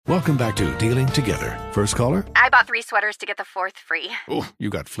Welcome back to Dealing Together. First caller? I bought 3 sweaters to get the 4th free. Oh, you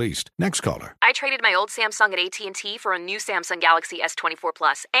got fleeced. Next caller? I traded my old Samsung at AT&T for a new Samsung Galaxy S24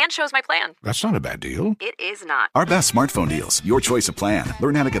 Plus and chose my plan. That's not a bad deal. It is not. Our best smartphone deals. Your choice of plan.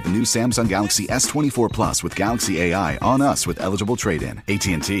 Learn how to get the new Samsung Galaxy S24 Plus with Galaxy AI on us with eligible trade-in.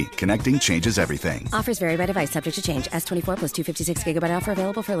 AT&T. Connecting changes everything. Offers vary by device. Subject to change. S24 plus 256 gigabyte offer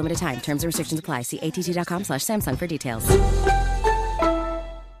available for a limited time. Terms and restrictions apply. See att.com/Samsung for details.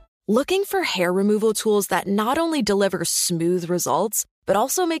 Looking for hair removal tools that not only deliver smooth results, but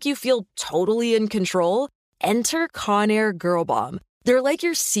also make you feel totally in control? Enter Conair Girl Bomb. They're like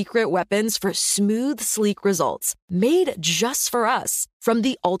your secret weapons for smooth, sleek results. Made just for us. From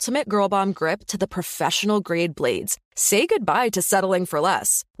the ultimate Girl Bomb grip to the professional grade blades, say goodbye to settling for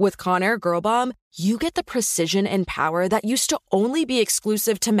less. With Conair Girl Bomb, you get the precision and power that used to only be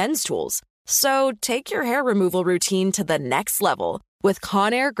exclusive to men's tools. So take your hair removal routine to the next level with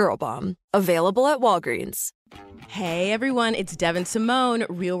Conair Girl Bomb. Available at Walgreens. Hey everyone, it's Devin Simone,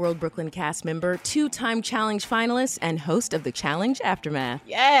 Real World Brooklyn cast member, 2-time challenge finalist, and host of the Challenge Aftermath.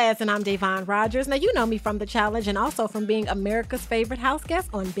 Yes, and I'm Davon Rogers. Now, you know me from the challenge and also from being America's favorite house guest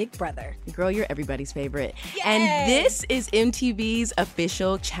on Big Brother. Girl, you're everybody's favorite. Yay! And this is MTV's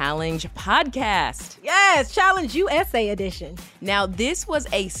official challenge podcast. Yes, Challenge USA edition. Now, this was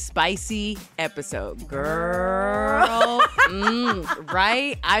a spicy episode, girl.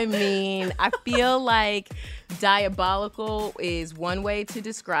 Right? I mean, I feel like diabolical is one way to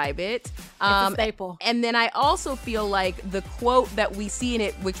describe it. It's a staple. And then I also feel like the quote that we see in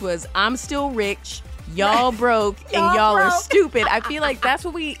it, which was, "I'm still rich, y'all broke, and y'all are stupid." I feel like that's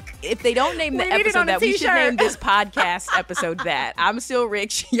what if they don't name the episode that, we should name this podcast episode that. I'm still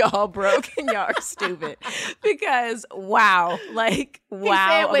rich, y'all broke, and y'all are stupid. Because, wow. Like, wow. He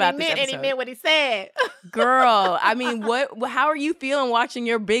said what about he this meant, and he episode. meant what he said. Girl, I mean, how are you feeling watching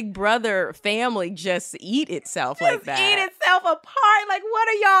your Big Brother family just eat itself like that? Eat itself apart. Like, what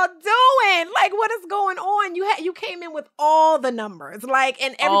are y'all doing? Like, what is going on? You came in with all the numbers. Like,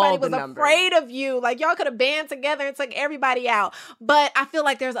 and everybody was afraid of you. Like, y'all could have band together and took everybody out. But I feel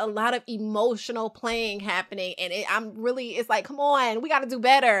like there's a lot of emotional playing happening. And it's like, come on, we got to do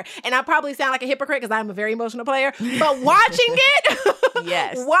better. And I probably sound like a hypocrite because I'm a very emotional player. But watching it,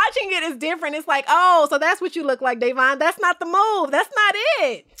 yes, watching it is different. It's like, oh, so that's what you look like, Davon. That's not the move. That's not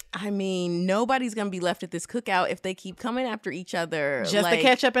it. I mean, nobody's going to be left at this cookout if they keep coming after each other. Just like, the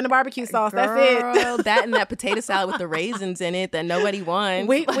ketchup and the barbecue sauce. Girl, that's it. That and that potato salad with the raisins in it that nobody wants.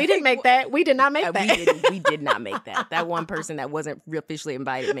 We didn't make that. We did not make that. We did not make that. That one person that wasn't officially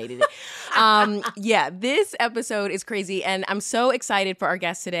invited made it. Yeah, this episode is crazy. And I'm so excited for our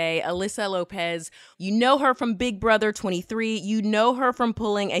guest today, Alyssa Lopez. You know her from Big Brother 23. You know her from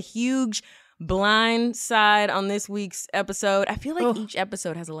pulling a huge blind side on this week's episode. I feel like each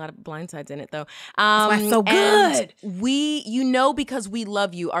episode has a lot of blind sides in it, though. That's why it's so good. And because we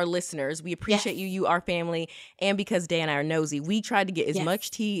love you, our listeners. We appreciate you. You, our family. And because Day and I are nosy, we tried to get as much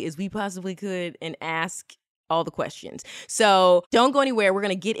tea as we possibly could and ask all the questions. So don't go anywhere. We're going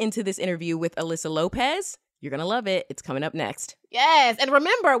to get into this interview with Alyssa Lopez. You're going to love it. It's coming up next. Yes. And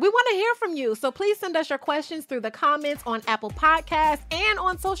remember, we want to hear from you. So please send us your questions through the comments on Apple Podcasts and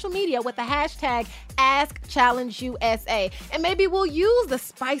on social media with the hashtag AskChallengeUSA. And maybe we'll use the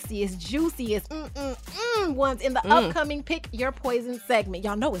spiciest, juiciest ones in the upcoming Pick Your Poison segment.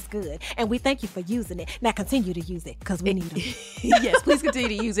 Y'all know it's good. And we thank you for using it. Now continue to use it because we need them. Yes, please continue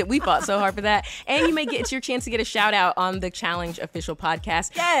to use it. We fought so hard for that. And you may get your chance to get a shout out on the Challenge official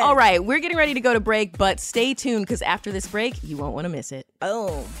podcast. Yes. All right, we're getting ready to go to break, but stay tuned because after this break, you won't want to miss it.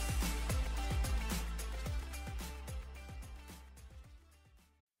 Boom.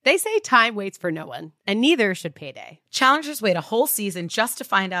 They say time waits for no one, and neither should payday. Challengers wait a whole season just to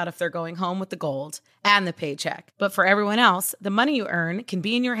find out if they're going home with the gold and the paycheck. But for everyone else, the money you earn can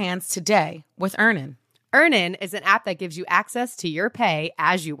be in your hands today with Earnin. Earnin is an app that gives you access to your pay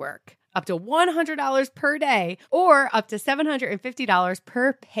as you work. Up to $100 per day or up to $750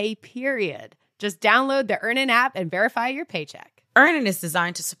 per pay period. Just download the Earnin app and verify your paycheck. Earnin is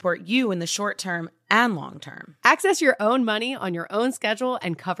designed to support you in the short term and long term. Access your own money on your own schedule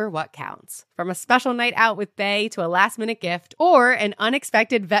and cover what counts. From a special night out with Bae to a last-minute gift or an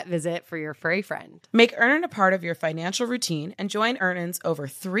unexpected vet visit for your furry friend. Make Earnin a part of your financial routine and join Earnin's over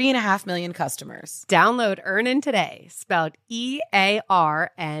 3.5 million customers. Download Earnin today, spelled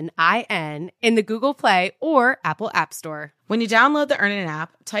EARNIN, in the Google Play or Apple App Store. When you download the Earnin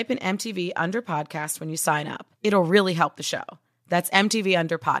app, type in MTV under podcast when you sign up. It'll really help the show. That's MTV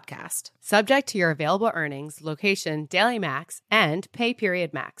under podcast. Subject to your available earnings, location, daily max, and pay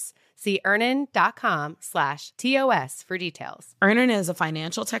period max. See earnin.com/TOS for details. Earnin is a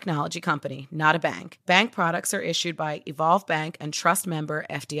financial technology company, not a bank. Bank products are issued by Evolve Bank and Trust Member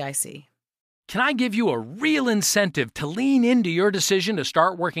FDIC. Can I give you a real incentive to lean into your decision to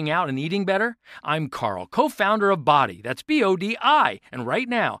start working out and eating better? I'm Carl, co-founder of Body. That's BODI. And right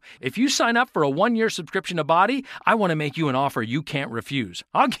now, if you sign up for a 1-year subscription to Body, I want to make you an offer you can't refuse.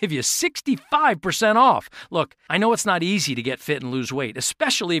 I'll give you 65% off. Look, I know it's not easy to get fit and lose weight,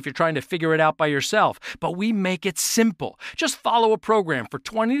 especially if you're trying to figure it out by yourself, but we make it simple. Just follow a program for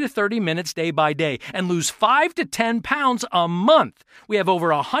 20 to 30 minutes day by day and lose 5 to 10 pounds a month. We have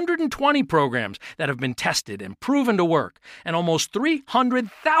over 120 programs that have been tested and proven to work, and almost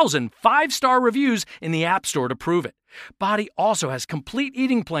 300,000 5-star reviews in the App Store to prove it. Body also has complete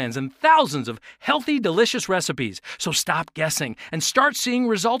eating plans and thousands of healthy, delicious recipes. So stop guessing and start seeing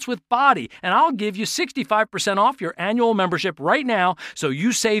results with Body, and I'll give you 65% off your annual membership right now, so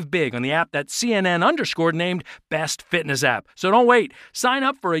you save big on the app that CNN_ named Best Fitness App. So don't wait. Sign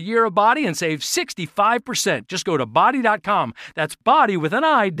up for a year of Body and save 65%. Just go to body.com. That's body with an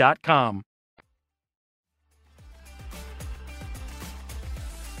I.com.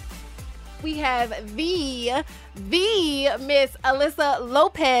 We have the Miss Alyssa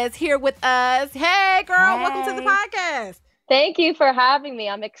Lopez here with us. Hey, girl, welcome to the podcast. Thank you for having me.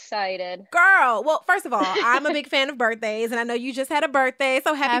 I'm excited. Girl, well, first of all, I'm a big fan of birthdays, and I know you just had a birthday,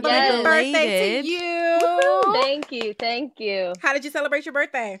 so happy birthday to you. Woo-hoo. Thank you. How did you celebrate your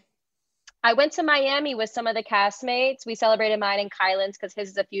birthday? I went to Miami with some of the castmates. We celebrated mine in Kylan's because his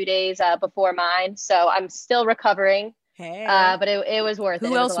is a few days before mine, so I'm still recovering. Hey. But it was worth it.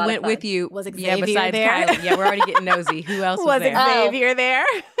 Who else went with you? Was Xavier besides there? Kylan? Yeah, we're already getting nosy. Who else was there? Xavier there?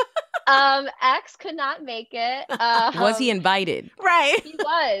 X could not make it. Was he invited? Right. He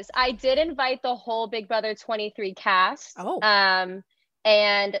was. I did invite the whole Big Brother 23 cast. Oh.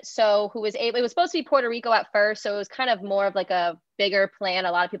 And so it was supposed to be Puerto Rico at first, so it was kind of more of like a bigger plan.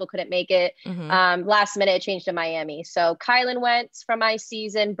 A lot of people couldn't make it. Mm-hmm. Last minute it changed to Miami. So Kylan went from my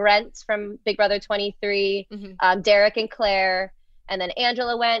season, Brent from Big Brother 23, Mm-hmm. Derek and Claire, and then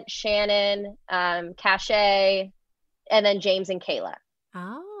Angela went, Shannon, Cachet, and then James and Kayla.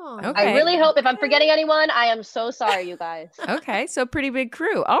 Oh. Okay. I really hope, if I'm forgetting anyone, I am so sorry, you guys. Okay, so pretty big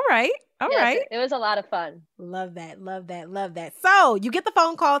crew. All right. It was a lot of fun. Love that. So you get the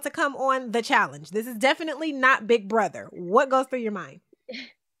phone call to come on the challenge. This is definitely not Big Brother. What goes through your mind?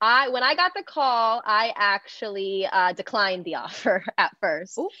 When I got the call, I actually declined the offer at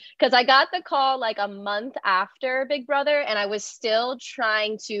first, because I got the call like a month after Big Brother, and I was still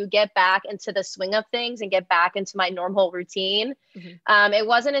trying to get back into the swing of things and get back into my normal routine. Mm-hmm. It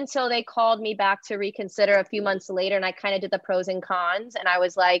wasn't until they called me back to reconsider a few months later, and I kind of did the pros and cons, and I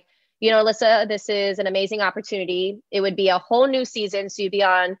was like, Alyssa, this is an amazing opportunity. It would be a whole new season, so you'd be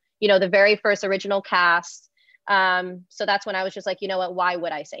on, the very first original cast. So that's when I was just like, you know what, why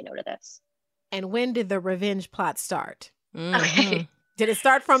would I say no to this? And when did the revenge plot start? Mm-hmm. Okay. Did it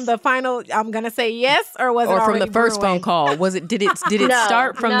start from the final, I'm going to say yes, or was it from the first brewing? phone call? Did it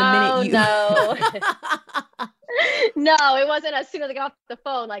start from the minute you... No. No, it wasn't as soon as I got off the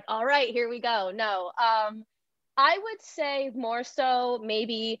phone, like, all right, here we go. No. I would say more so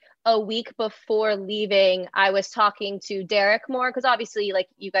maybe a week before leaving, I was talking to Derek more, because obviously, like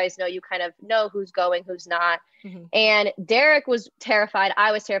you guys know, you kind of know who's going, who's not. Mm-hmm. And Derek was terrified.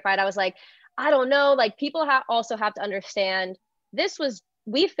 I was terrified. I was like, I don't know. Like, people also have to understand,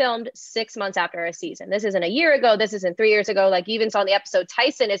 we filmed 6 months after our season. This isn't a year ago. This isn't 3 years ago. Like, you even saw in the episode,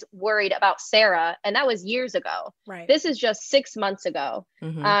 Tyson is worried about Sarah, and that was years ago. Right. This is just 6 months ago.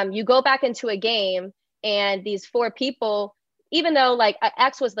 Mm-hmm. You go back into a game, and these 4 people, even though like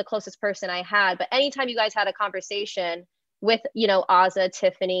X was the closest person I had, but anytime you guys had a conversation with, Azah,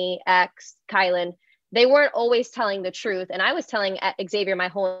 Tiffany, X, Kylan, they weren't always telling the truth. And I was telling Xavier my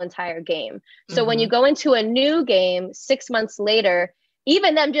whole entire game. So when you go into a new game 6 months later,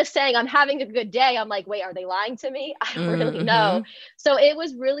 even them just saying I'm having a good day, I'm like, wait, are they lying to me? I don't really know. So it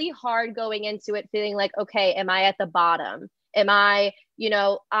was really hard going into it, feeling like, okay, am I at the bottom? Am I,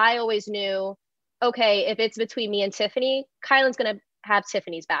 I always knew, okay, if it's between me and Tiffany, Kylan's going to have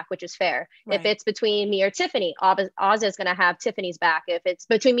Tiffany's back, which is fair. Right. If it's between me or Tiffany, Azah is going to have Tiffany's back. If it's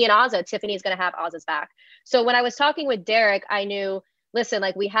between me and Azah, Tiffany's going to have Azah's back. So when I was talking with Derek, I knew, listen,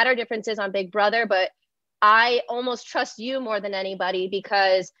 like, we had our differences on Big Brother, but I almost trust you more than anybody,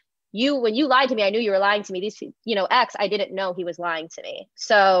 because when you lied to me, I knew you were lying to me. X, I didn't know he was lying to me.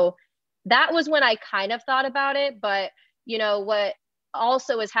 So that was when I kind of thought about it. But what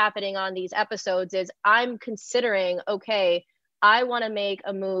also is happening on these episodes is I'm considering, okay, I want to make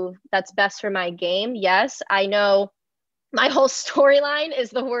a move that's best for my game. Yes, I know my whole storyline is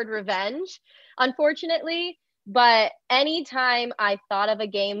the word revenge, unfortunately. But anytime I thought of a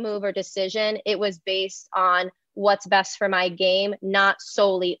game move or decision, it was based on what's best for my game, not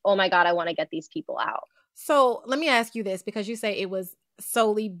solely, oh my God, I want to get these people out. So let me ask you this, because you say it was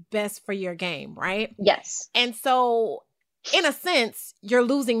solely best for your game, right? Yes. And so in a sense, you're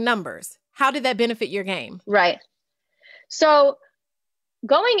losing numbers. How did that benefit your game? Right. So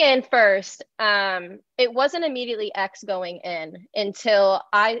going in first, it wasn't immediately X going in until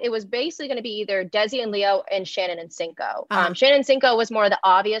it was basically going to be either Desi and Leo and Shannon and Cinco. Shannon and Cinco was more the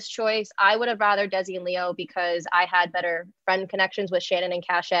obvious choice. I would have rather Desi and Leo because I had better friend connections with Shannon and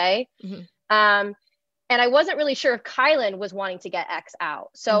Cache. And I wasn't really sure if Kylan was wanting to get X out.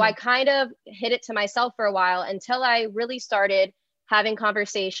 So I kind of hid it to myself for a while until I really started having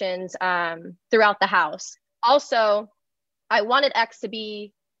conversations throughout the house. Also, I wanted X to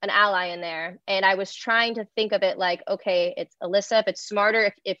be an ally in there. And I was trying to think of it like, okay, it's Alyssa. If it's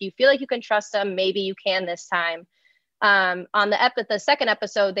smarter, if you feel like you can trust them, maybe you can this time. On the second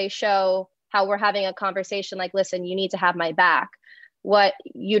episode, they show how we're having a conversation like, listen, you need to have my back. What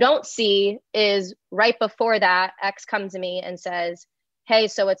you don't see is right before that, X comes to me and says, hey,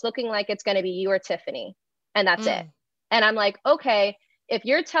 so it's looking like it's going to be you or Tiffany. And that's it. And I'm like, okay, if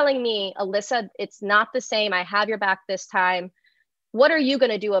you're telling me, Alyssa, it's not the same, I have your back this time, what are you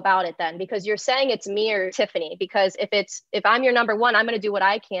going to do about it then? Because you're saying it's me or Tiffany. Because if I'm your number one, I'm going to do what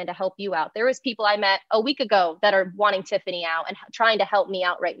I can to help you out. There was people I met a week ago that are wanting Tiffany out and trying to help me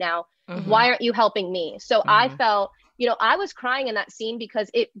out right now. Why aren't you helping me? So I felt, I was crying in that scene because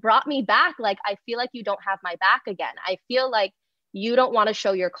it brought me back. Like, I feel like you don't have my back again. I feel like you don't want to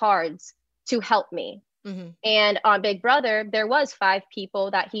show your cards to help me. And on Big Brother, there was 5 people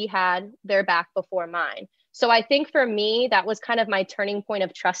that he had their back before mine. So I think for me, that was kind of my turning point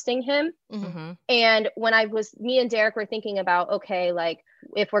of trusting him. And when me and Derek were thinking about, okay, like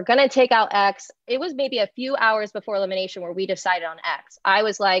if we're going to take out X, it was maybe a few hours before elimination where we decided on X. I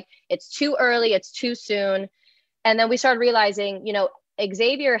was like, it's too early, it's too soon. And then we started realizing,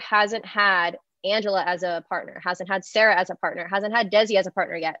 Xavier hasn't had Angela as a partner, hasn't had Sarah as a partner, hasn't had Desi as a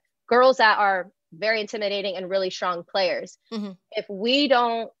partner yet. Girls that are very intimidating and really strong players. If we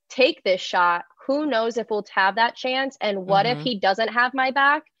don't take this shot, who knows if we'll have that chance? And what if he doesn't have my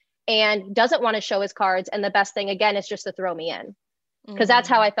back and doesn't want to show his cards? And the best thing, again, is just to throw me in. Because that's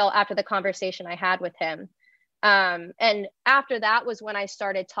how I felt after the conversation I had with him. And after that was when I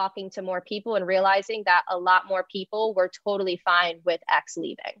started talking to more people and realizing that a lot more people were totally fine with X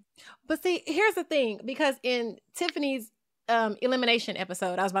leaving. But see, here's the thing, because in Tiffany's elimination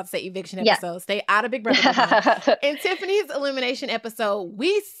episode, I was about to say eviction episode, stay out of Big Brother. In Tiffany's elimination episode,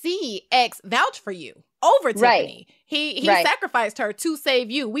 we see X vouch for you over Tiffany. He sacrificed her to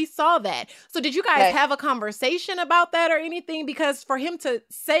save you. We saw that. So did you guys have a conversation about that or anything? Because for him to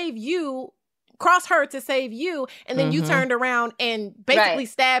save you, cross her to save you, and then you turned around and basically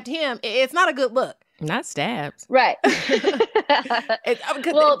stabbed him, it's not a good look. Not stabbed. Right.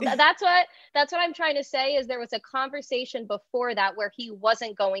 Well, that's what I'm trying to say is there was a conversation before that where he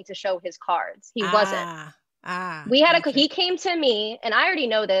wasn't going to show his cards. He wasn't. He came to me, and I already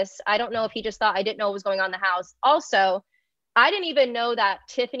know this. I don't know if he just thought I didn't know what was going on in the house. Also, I didn't even know that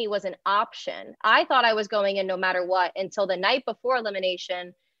Tiffany was an option. I thought I was going in no matter what until the night before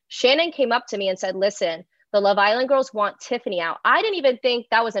elimination. Shannon came up to me and said, listen, the Love Island girls want Tiffany out. I didn't even think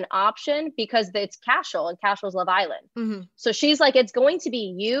that was an option because it's Cashel and Cashel's Love Island. So she's like, it's going to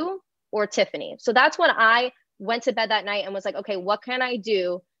be you or Tiffany. So that's when I went to bed that night and was like, okay, what can I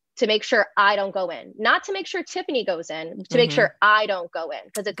do to make sure I don't go in? Not to make sure Tiffany goes in, to make sure I don't go in,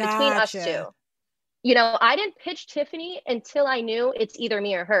 because it's between us two. I didn't pitch Tiffany until I knew it's either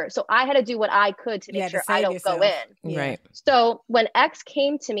me or her. So I had to do what I could to make sure I don't go in. Right. So when X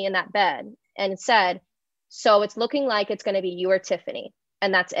came to me in that bed and said, so it's looking like it's going to be you or Tiffany,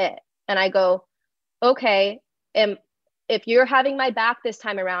 and that's it. And I go, okay, if you're having my back this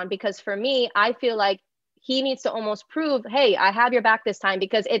time around, because for me, I feel like he needs to almost prove, hey, I have your back this time,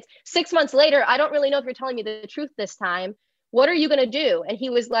 because it's 6 months later. I don't really know if you're telling me the truth this time. What are you going to do? And he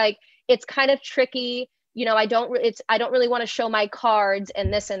was like, it's kind of tricky. I don't really want to show my cards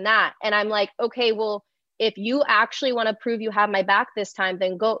and this and that. And I'm like, okay, well, if you actually want to prove you have my back this time,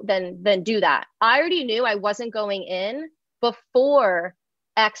 then then do that. I already knew I wasn't going in before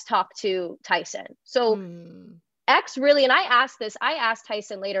X talked to Tyson. So X really, and I asked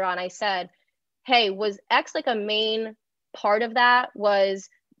Tyson later on, I said, hey, was X like a main part of that? Was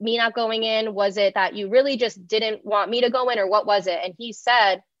me not going in? Was it that you really just didn't want me to go in, or what was it? And he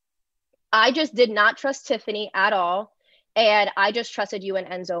said, I just did not trust Tiffany at all. And I just trusted you and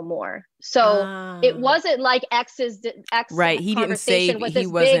Enzo more. So it wasn't like X's right. He didn't say was he this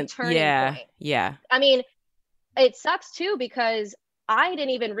wasn't. Big turning point. Yeah. I mean, it sucks too, because I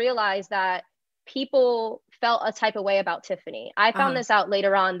didn't even realize that people felt a type of way about Tiffany. I found this out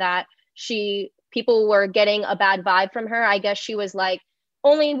later on, that people were getting a bad vibe from her. I guess she was like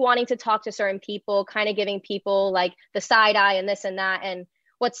only wanting to talk to certain people, kind of giving people like the side eye and this and that. And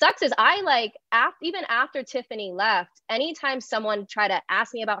what sucks is even after Tiffany left, anytime someone tried to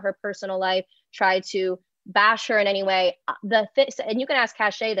ask me about her personal life, tried to bash her in any way, and you can ask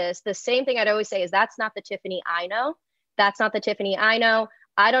Cache this, the same thing I'd always say is, that's not the Tiffany I know. That's not the Tiffany I know.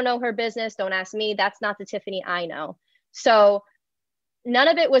 I don't know her business. Don't ask me. That's not the Tiffany I know. So none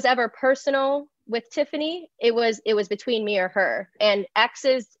of it was ever personal with Tiffany. It was between me or her. And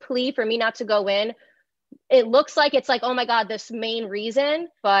X's plea for me not to go in, it looks like it's like, oh my God, this main reason.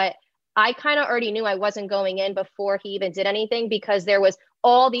 But I kind of already knew I wasn't going in before he even did anything, because there was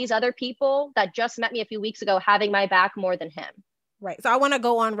all these other people that just met me a few weeks ago having my back more than him. Right. So I want to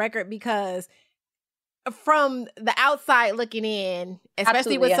go on record, because from the outside looking in,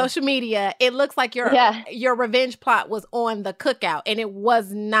 especially with social media, it looks like your revenge plot was on the cookout, and it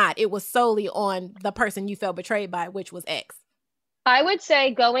was not. It was solely on the person you felt betrayed by, which was X. I would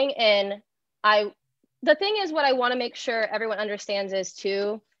say going in, the thing is, what I want to make sure everyone understands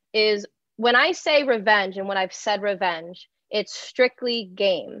is when I say revenge, and when I've said revenge, it's strictly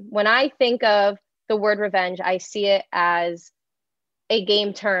game. When I think of the word revenge, I see it as a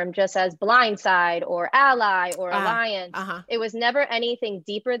game term, just as blindside or ally or alliance. It was never anything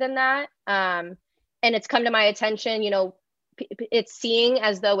deeper than that. And it's come to my attention, it's seeing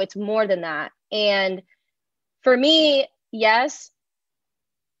as though it's more than that. And for me, yes,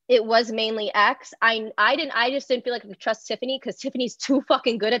 it was mainly X. I just didn't feel like I could trust Tiffany, because Tiffany's too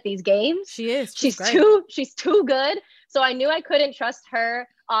fucking good at these games. She is. She's too good. So I knew I couldn't trust her.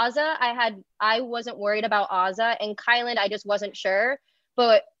 Azah, I wasn't worried about Azah, and Kyland, I just wasn't sure.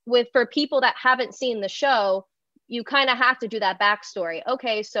 But for people that haven't seen the show, you kind of have to do that backstory.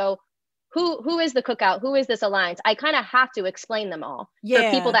 Okay, so who is the cookout? Who is this alliance? I kind of have to explain them all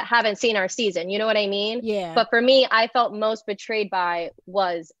for people that haven't seen our season. You know what I mean? Yeah. But for me, I felt most betrayed by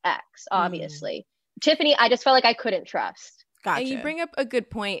was X, obviously. Tiffany, I just felt like I couldn't trust. Gotcha. And you bring up a good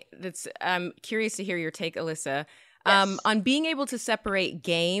point that's curious to hear your take, Alyssa. Yes. On being able to separate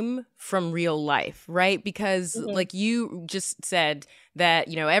game from real life, right? Because like you just said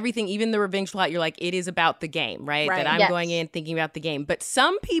that, everything, even the revenge plot, you're like, it is about the game, right? That I'm going in thinking about the game. But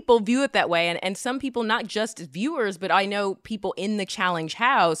some people view it that way. And some people, not just viewers, but I know people in the challenge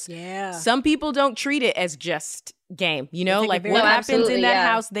house. Yeah. Some people don't treat it as just game, like what happens in that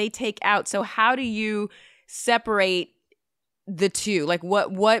house, they take out. So how do you separate the two? Like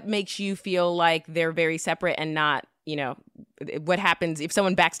what makes you feel like they're very separate and not, what happens if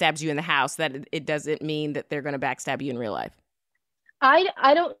someone backstabs you in the house, that it doesn't mean that they're going to backstab you in real life?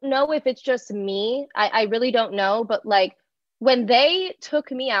 I don't know if it's just me. I really don't know. But like when they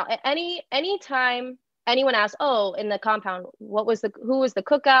took me out, any time anyone asks, oh, in the compound, who was the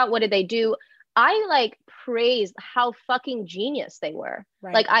cookout? What did they do? I praised how fucking genius they were.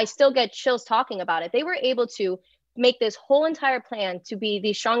 Right. Like I still get chills talking about it. They were able to make this whole entire plan to be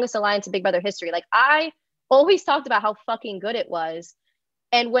the strongest alliance in Big Brother history. Like I always talked about how fucking good it was.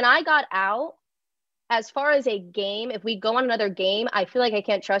 And when I got out, as far as a game, if we go on another game, I feel like I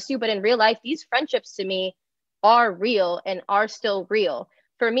can't trust you. But in real life, these friendships to me are real and are still real.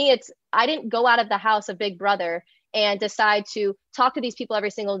 For me, I didn't go out of the house of Big Brother and decide to talk to these people every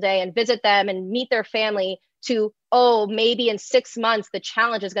single day and visit them and meet their family to, oh, maybe in 6 months, the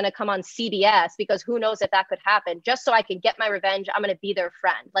challenge is going to come on CBS, because who knows if that could happen. Just so I can get my revenge, I'm going to be their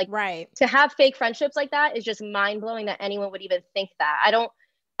friend. Like, right. To have fake friendships like that is just mind blowing that anyone would even think that. I don't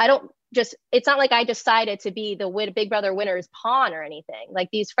just, it's not like I decided to be the Big Brother winner's pawn or anything. Like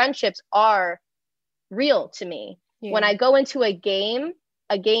these friendships are real to me. Yeah. When I go into a game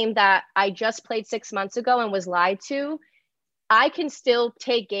that I just played 6 months ago and was lied to, I can still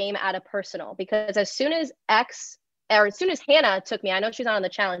take game out of personal, because as soon as Hannah took me, I know she's not on the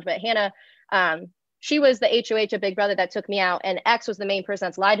challenge, but Hannah, she was the HOH of Big Brother that took me out, and X was the main person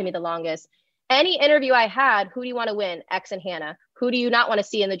that's lied to me the longest. Any interview I had, who do you want to win? X and Hannah. Who do you not want to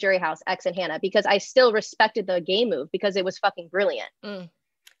see in the jury house? X and Hannah, because I still respected the game move because it was fucking brilliant.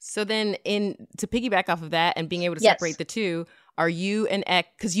 So then to piggyback off of that and being able to separate the two, are you and X,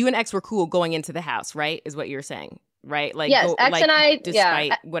 because you and X were cool going into the house, right? Is what you're saying, right? Like, yes, X and I,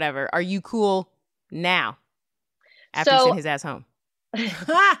 despite whatever, are you cool now after you sent his ass home?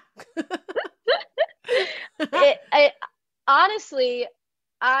 Honestly,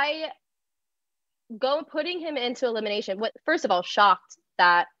 putting him into elimination, first of all, shocked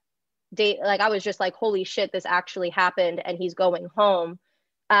that I was just like, holy shit, this actually happened and he's going home.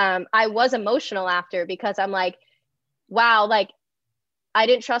 I was emotional after because I'm like, wow, like I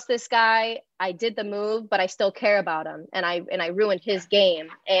didn't trust this guy. I did the move, but I still care about him. And I ruined his game.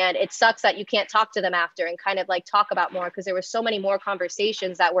 And it sucks that you can't talk to them after and kind of like talk about more, because there were so many more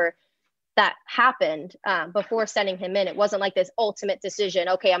conversations that happened before sending him in. It wasn't like this ultimate decision.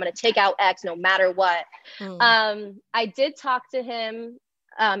 Okay, I'm going to take out X no matter what. I did talk to him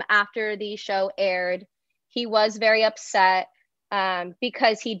after the show aired. He was very upset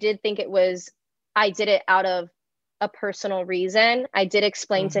because he did think I did it out of a personal reason. I did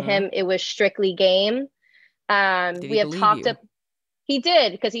explain to him it was strictly game. We have talked to, he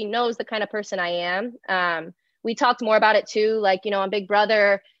did, because he knows the kind of person I am. We talked more about it too. Like, on Big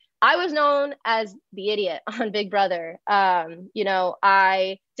Brother, I was known as the idiot on Big Brother.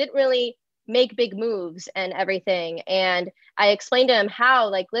 I didn't really make big moves and everything. And I explained to him how,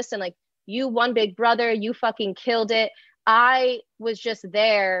 like, listen, like, you won Big Brother, you fucking killed it. I was just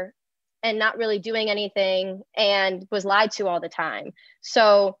there and not really doing anything and was lied to all the time.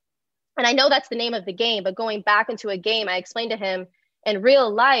 So, and I know that's the name of the game, but going back into a game, I explained to him in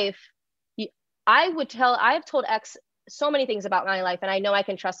real life, I've told X so many things about my life, and I know I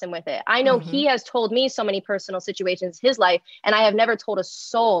can trust him with it. I know he has told me so many personal situations in his life, and I have never told a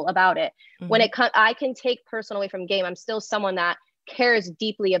soul about it. When I can take personal away from game. I'm still someone that cares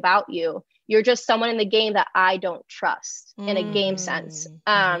deeply about you. You're just someone in the game that I don't trust in a game sense.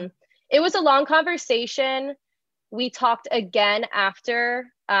 It was a long conversation. We talked again after,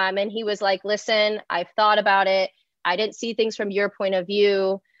 and he was like, listen, I've thought about it. I didn't see things from your point of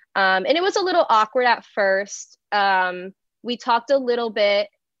view. And it was a little awkward at first. We talked a little bit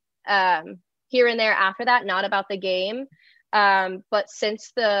here and there after that, not about the game. But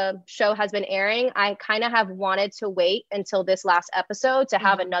since the show has been airing, I kind of have wanted to wait until this last episode to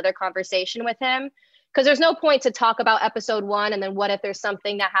have another conversation with him. Because there's no point to talk about episode 1 and then what if there's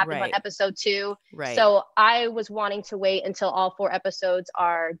something that happened on episode 2. So I was wanting to wait until all 4 episodes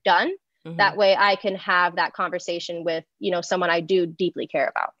are done. That way I can have that conversation with, someone I do deeply care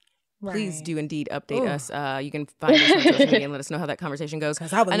about. Please do indeed update us. You can find us on social media and let us know how that conversation goes.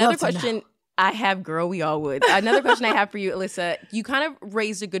 Another question I have, girl, we all would. Another question I have for you, Alyssa, you kind of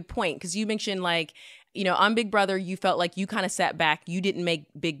raised a good point because you mentioned like, on Big Brother, you felt like you kind of sat back, you didn't make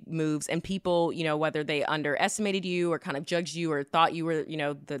big moves, and people, whether they underestimated you or kind of judged you or thought you were,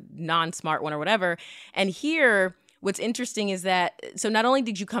 the non-smart one or whatever. And here, what's interesting is that, so not only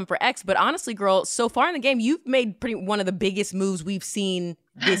did you come for X, but honestly, girl, so far in the game, you've made one of the biggest moves we've seen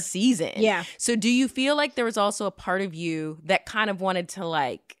this season. Yeah. So do you feel like there was also a part of you that kind of wanted to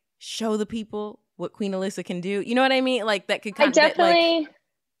like show the people what Queen Alyssa can do? You know what I mean? Like that could kind of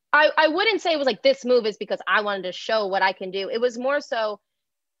I wouldn't say it was like this move is because I wanted to show what I can do. It was more so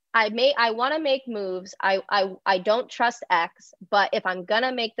I want to make moves. I don't trust X, but if I'm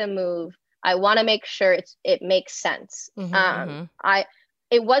gonna make the move, I want to make sure it makes sense.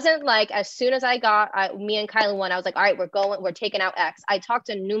 It wasn't like as soon as me and Kylan won, I was like, all right, we're taking out X. I talked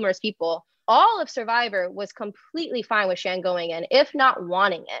to numerous people. All of Survivor was completely fine with Shan going in, if not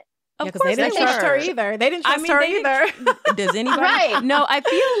wanting it. Of course, they didn't trust her either. They didn't trust her either. Does anybody? Right. No, I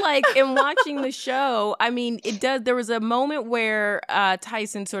feel like in watching the show, I mean, it does. There was a moment where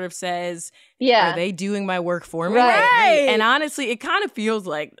Tyson sort of says, "Are they doing my work for me?" Right. And honestly, it kind of feels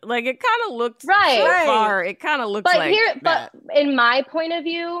like it kind of looked so far. It kind of looks but in my point of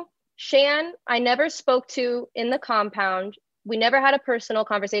view, Shan, I never spoke to in the compound. We never had a personal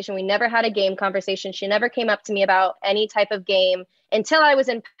conversation. We never had a game conversation. She never came up to me about any type of game until I was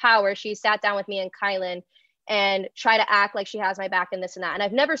in Power. She sat down with me and Kylan and tried to act like she has my back and this and that. And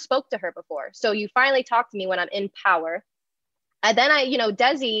I've never spoke to her before. So you finally talk to me when I'm in Power. And then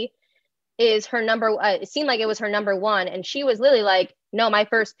Desi is her number. It seemed like it was her number 1. And she was literally like, no, my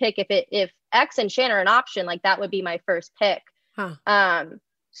first pick, if X and Shan are an option, like that would be my first pick.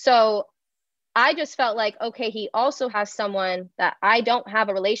 So I just felt like, okay, he also has someone that I don't have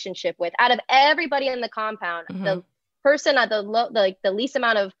a relationship with. Out of everybody in the compound, the person at the least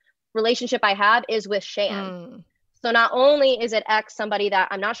amount of relationship I have is with Shan. So not only is it X, somebody that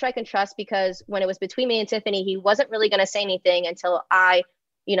I'm not sure I can trust, because when it was between me and Tiffany, he wasn't really going to say anything until I,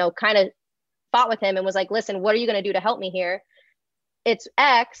 kind of fought with him and was like, listen, what are you going to do to help me here? It's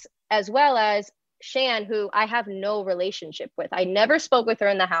X, as well as Shan, who I have no relationship with. I never spoke with her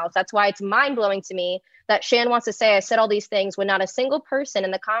in the house. That's why it's mind-blowing to me that Shan wants to say I said all these things when not a single person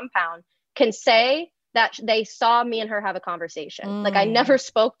in the compound can say that they saw me and her have a conversation. Like I never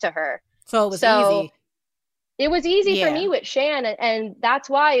spoke to her. So it was easy. It was easy for me with Shan. And that's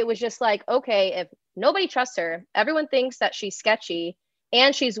why it was just like, okay, if nobody trusts her. Everyone thinks that she's sketchy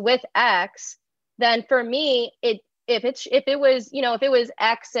and she's with X. Then for me, if it was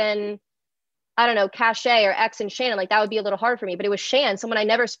X and I don't know, Cachet or X and Shannon, like that would be a little hard for me. But it was Shan, someone I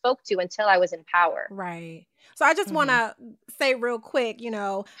never spoke to until I was in Power. Right. So I just want to say real quick,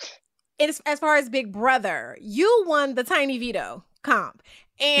 as far as Big Brother, you won the Tiny Veto comp.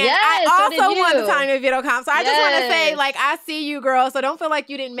 And yes, I also so won the Tiny Veto comp. So I just want to say, like, I see you, girl. So don't feel like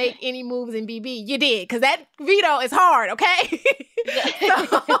you didn't make any moves in BB. You did, because that veto is hard, okay?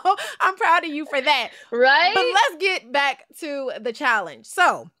 So I'm proud of you for that. Right? But let's get back to the challenge.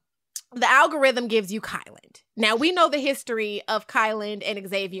 So the algorithm gives you Kyland. Now, we know the history of Kyland and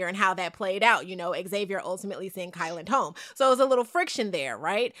Xavier and how that played out. Xavier ultimately sent Kyland home. So it was a little friction there,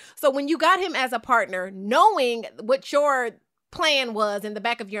 right? So when you got him as a partner, knowing what your plan was in the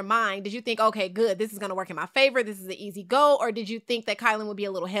back of your mind, did you think, okay, good, this is going to work in my favor, this is an easy go, or did you think that Kyland would be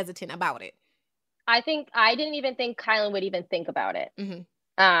a little hesitant about it? I didn't even think Kyland would even think about it. Mm-hmm.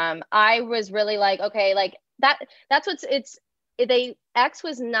 I was really like, okay, like X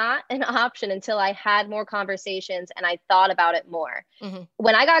was not an option until I had more conversations and I thought about it more. Mm-hmm.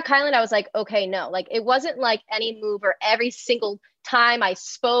 When I got Kyland, I was like, okay, no, like it wasn't like any move or every single time I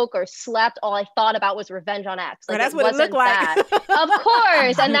spoke or slept, all I thought about was revenge on X. Like, that's what it looked like. Of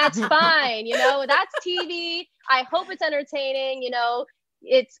course. And that's fine. That's TV. I hope it's entertaining.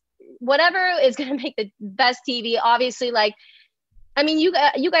 It's whatever is going to make the best TV. Obviously, like, I mean,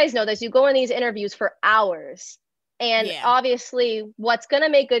 you guys know this. You go in these interviews for hours. And obviously, what's going to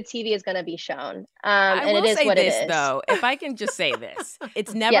make good TV is going to be shown. I will say what this, it is. though, if I can just say this.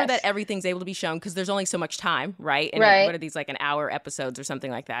 It's never that everything's able to be shown because there's only so much time, right? And what are these, like an hour episodes or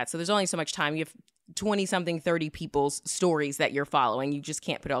something like that? So there's only so much time. You have 20-something, 30 people's stories that you're following. You just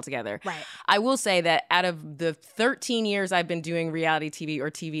can't put it all together. Right. I will say that out of the 13 years I've been doing reality TV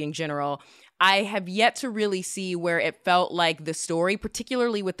or TV in general, I have yet to really see where it felt like the story,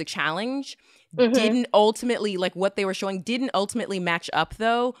 particularly with the challenge, didn't ultimately, like what they were showing, didn't ultimately match up,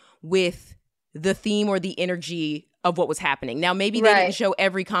 though, with the theme or the energy of what was happening. Now, maybe they didn't show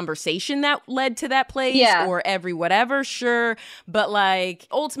every conversation that led to that place or every whatever, sure. But, like,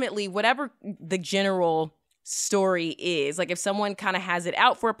 ultimately, whatever the general story is, like if someone kind of has it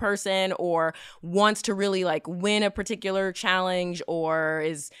out for a person or wants to really like win a particular challenge or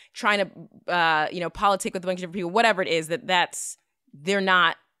is trying to politic with a bunch of different people, whatever it is, they're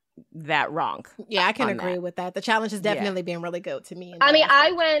not that wrong. Yeah, I can agree with that. The challenge has definitely been really good to me. I mean,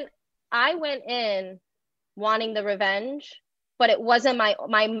 I went in wanting the revenge, but it wasn't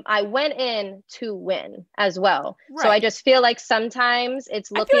I went in to win as well. Right. So I just feel like sometimes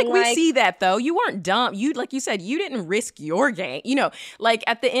it's looking I feel like we see that, though. You weren't dumb. You, like you said, you didn't risk your game. Like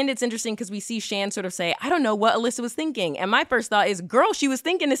at the end, it's interesting because we see Shan sort of say, I don't know what Alyssa was thinking. And my first thought is, girl, she was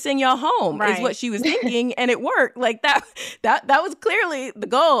thinking to send y'all home is what she was thinking. And it worked. Like that was clearly the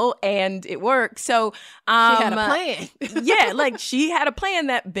goal and it worked. So she had a plan. Yeah, like she had a plan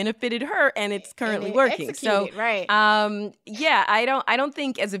that benefited her and it's currently working. Executed, right. Yeah, I don't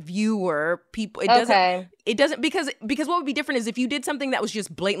think as a viewer, people, it doesn't because what would be different is if you did something that was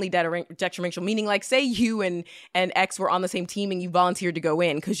just blatantly detrimental, meaning like say you and X were on the same team and you volunteered to go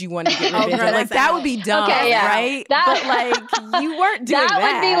in because you wanted to get revenge. Like that would be dumb, right? But like you weren't doing that.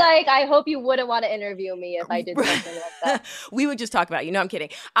 That would be like, I hope you wouldn't want to interview me if I did something like that. We would just talk about you. No, I'm kidding.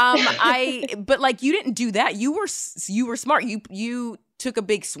 But like you didn't do that. You were smart. You took a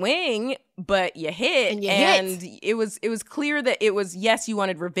big swing, but you hit, and it was clear that it was, yes, you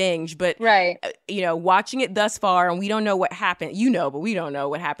wanted revenge, but watching it thus far, and we don't know what happened, but we don't know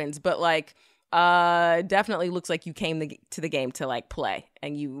what happens, but like definitely looks like you came to the game to like play,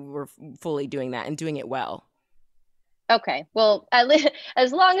 and you were fully doing that and doing it well. Okay, well,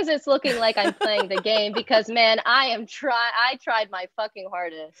 as long as it's looking like I'm playing the game, because man, I tried my fucking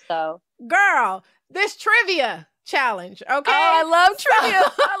hardest. So, girl, this trivia challenge, okay? Oh, I love trivia.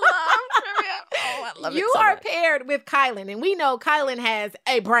 I love it. You are paired with Kyland, and we know Kyland has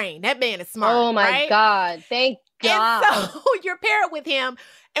a brain. That man is smart. Oh my God! Thank God. And so you're paired with him,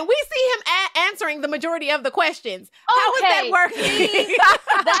 and we see him answering the majority of the questions. How is that working?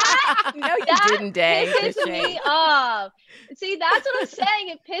 No, you didn't, Day. Pisses me off. See, that's what I'm saying.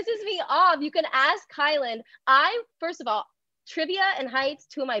 It pisses me off. You can ask Kyland. First of all, trivia and heights,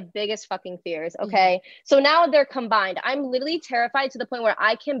 two of my biggest fucking fears, okay? So now they're combined. I'm literally terrified to the point where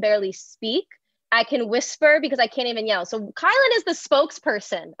I can barely speak. I can whisper because I can't even yell. So Kyland is the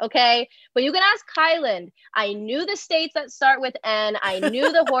spokesperson, okay? But you can ask Kyland. I knew the states that start with N. I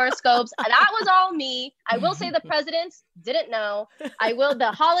knew the horoscopes. That was all me. I will say the presidents didn't know.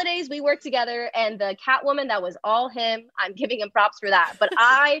 The holidays we worked together, and the Catwoman, that was all him. I'm giving him props for that. But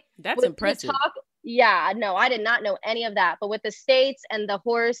that's impressive. Yeah, no, I did not know any of that. But with the states and the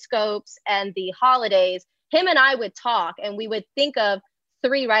horoscopes and the holidays, him and I would talk and we would think of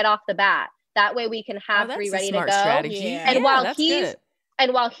 3 right off the bat. That way we can have 3 ready to go. Strategy. Yeah. And Yeah,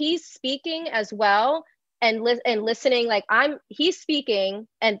 while he's speaking as well and listening, like he's speaking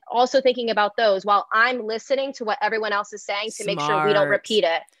and also thinking about those while I'm listening to what everyone else is saying to make sure we don't repeat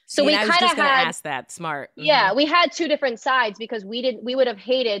it. So we kind of had ask that. Smart. Yeah, we had 2 different sides because we would have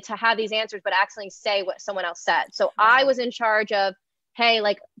hated to have these answers but accidentally say what someone else said. So I was in charge of, hey,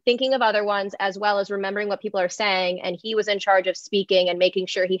 like thinking of other ones as well as remembering what people are saying, and he was in charge of speaking and making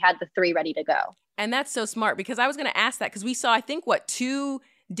sure he had the 3 ready to go. And that's so smart because I was going to ask that because we saw, I think,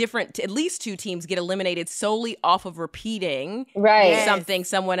 at least 2 teams get eliminated solely off of repeating something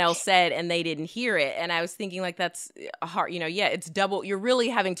someone else said and they didn't hear it. And I was thinking like that's hard, it's double. You're really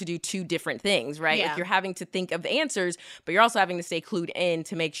having to do 2 different things, right? Yeah. Like you're having to think of the answers, but you're also having to stay clued in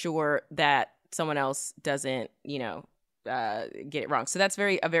to make sure that someone else doesn't, get it wrong. So that's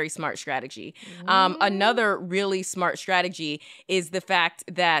a very smart strategy. Another really smart strategy is the fact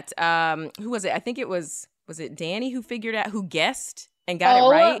that, who was it? I think was it Danny who guessed and got it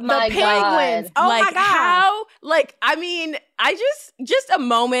right? My the Penguins. God. Oh my God. I just a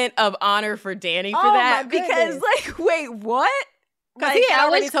moment of honor for Danny for that because wait, what? Because he had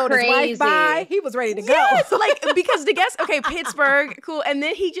already told his wife bye. He was ready to go. Yes, because to guess, Pittsburgh, cool. And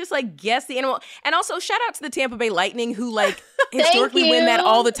then he just guessed the animal. And also shout out to the Tampa Bay Lightning who historically win that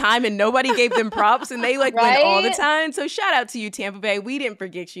all the time and nobody gave them props and they win all the time. So shout out to you, Tampa Bay. We didn't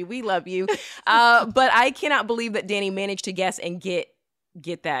forget you. We love you. But I cannot believe that Danny managed to guess and get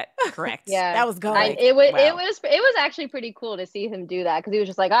that correct. Yeah, that was good. It was actually pretty cool to see him do that because he was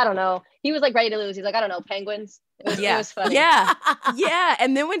just like, I don't know. He was ready to lose. He's like, I don't know, Penguins. It was funny. Yeah.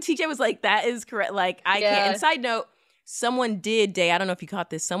 And then when TJ was like, that is correct. Like I can't. And side note, someone did, Day, I don't know if you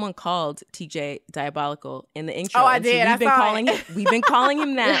caught this. Someone called TJ diabolical in the intro. Oh, I did. We've been calling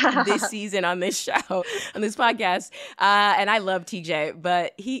him that this season on this show, on this podcast. And I love TJ,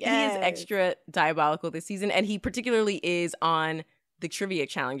 but he is extra diabolical this season, and he particularly is on the trivia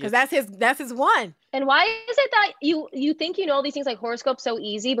challenges. Because that's his one. And why is it that you think you know all these things like horoscopes so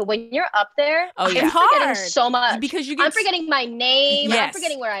easy, but when you're up there, I'm forgetting so much. Because I'm forgetting my name. Yes. I'm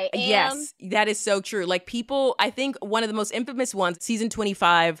forgetting where I am. Yes, that is so true. Like people, I think one of the most infamous ones, season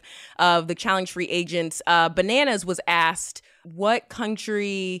 25 of the Challenge Free Agents, Bananas was asked, what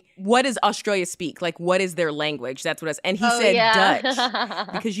does Australia speak? Like, what is their language? That's what it was. And he said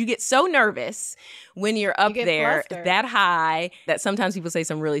Dutch. Because you get so nervous when you're up there flustered. That high that sometimes people say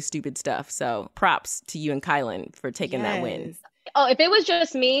some really stupid stuff. So props to you and Kylan for taking that win. Oh, if it was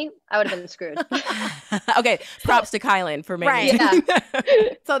just me, I would have been screwed. Okay, props to Kylan for making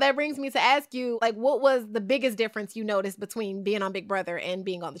So that brings me to ask you, what was the biggest difference you noticed between being on Big Brother and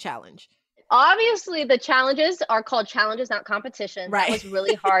being on the challenge? Obviously, the challenges are called challenges, not competitions. Right. That was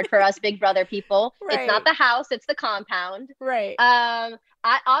really hard for us Big Brother people. Right. It's not the house, it's the compound. Right.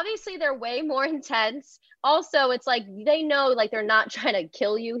 Obviously, they're way more intense. Also, it's they know they're not trying to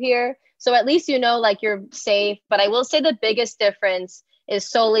kill you here. So at least you're safe. But I will say the biggest difference is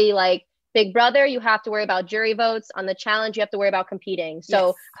solely Big Brother, you have to worry about jury votes. On the challenge, you have to worry about competing.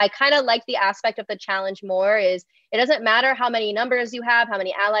 So I kind of like the aspect of the challenge more is it doesn't matter how many numbers you have, how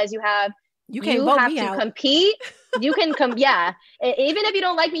many allies you have. You have to compete. You can even if you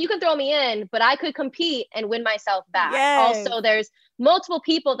don't like me, you can throw me in, but I could compete and win myself back. Yes. Also, there's multiple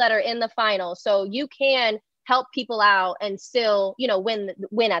people that are in the final. So you can help people out and still,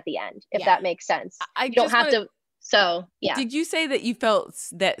 win at the end, if that makes sense. You don't have to. So, yeah. Did you say that you felt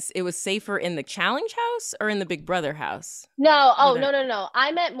that it was safer in the challenge house or in the Big Brother house? No. No.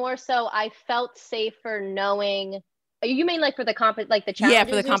 I meant more so I felt safer knowing. You mean for the the challenges? Yeah,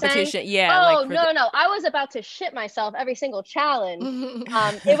 for the competition. Yeah. Oh, no. I was about to shit myself every single challenge.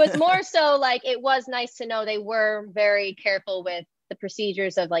 It was more so it was nice to know they were very careful with the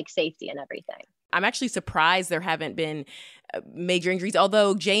procedures of safety and everything. I'm actually surprised there haven't been major injuries.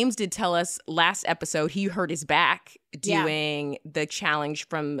 Although James did tell us last episode he hurt his back doing the challenge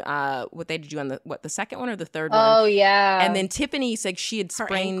from what they did on the second one or the third one. Oh yeah. And then Tiffany said she had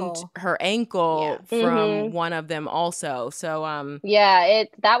sprained her ankle from one of them also. So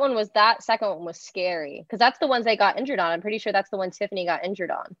that second one was scary because that's the ones they got injured on. I'm pretty sure that's the one Tiffany got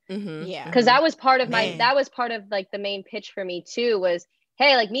injured on. Mm-hmm. Yeah. Because that was part of the main pitch for me too was,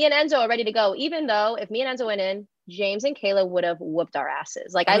 hey, me and Enzo are ready to go. Even though if me and Enzo went in, James and Kayla would have whooped our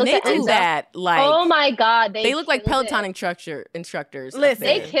asses. I looked at Enzo. Oh my God. They look like Peloton instructors. Listen,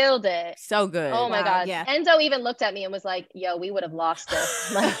 they killed it. So good. Oh my God. Yeah. Enzo even looked at me and was like, yo, we would have lost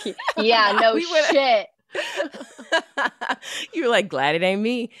this. No shit. You were like, glad it ain't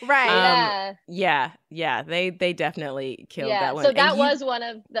me. Right. Yeah. They definitely killed that one. So that was one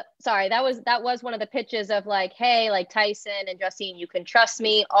of the pitches of like, hey, like Tyson and Justine, you can trust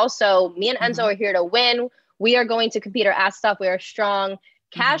me. Also, me and Enzo are here to win. We are going to compete our ass off. We are strong.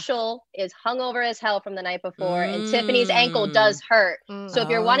 Cashel is hungover as hell from the night before, and Tiffany's ankle does hurt. So if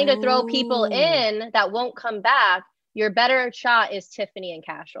you're wanting to throw people in that won't come back, your better shot is Tiffany and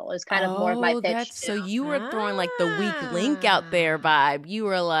Cashel is kind of more of my pitch. So you were throwing like the weak link out there vibe. You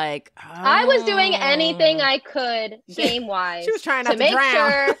were like, I was doing anything I could game wise. She was trying to make drown.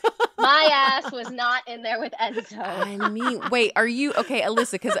 sure my ass was not in there with Enzo. I mean, wait, are you okay,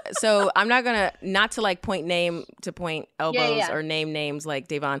 Alyssa? Because so I'm not to like point elbows or name names like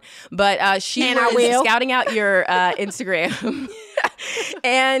Davon, but she was scouting out your Instagram.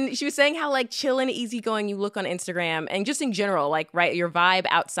 And she was saying how like chill and easygoing you look on Instagram, and just in general, like your vibe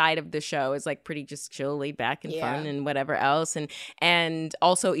outside of the show is like pretty just chill, laid back and fun and whatever else, and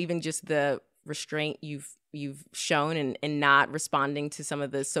also even just the restraint you've shown and not responding to some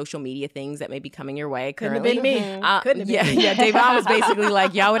of the social media things that may be coming your way currently. Couldn't have been me. Yeah. Davon was basically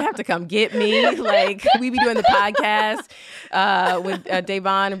like, y'all would have to come get me. Like we be doing the podcast with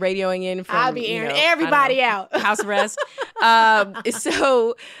Davon radioing in from. I'll be airing everybody out. House arrest.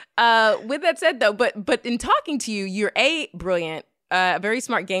 So with that said, though, but in talking to you, you're brilliant, a very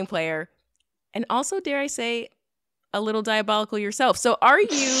smart game player, and also, dare I say, a little diabolical yourself. So are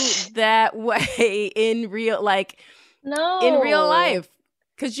you that way in real life?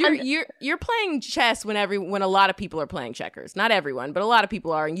 Because you're playing chess when a lot of people are playing checkers. Not everyone, but a lot of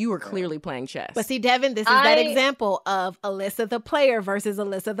people are, and you were clearly playing chess. But see, Devin, this is that example of Alyssa the player versus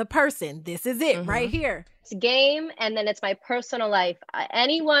Alyssa the person. This is it right here. It's game, and then it's my personal life.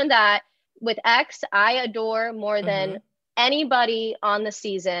 Anyone that with X I adore more than anybody on the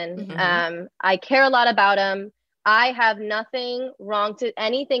season. I care a lot about him. I have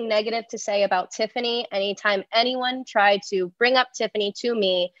anything negative to say about Tiffany. Anytime anyone tried to bring up Tiffany to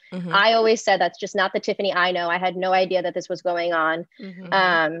me, I always said that's just not the Tiffany I know. I had no idea that this was going on.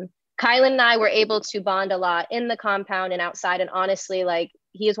 Kylan and I were able to bond a lot in the compound and outside. And honestly, like,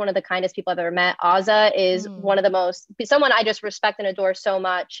 he is one of the kindest people I've ever met. Azah is someone I just respect and adore so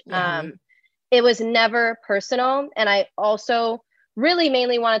much. It was never personal. And I also really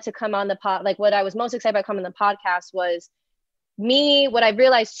mainly wanted to come on the pod. Like, what I was most excited about coming on the podcast was what I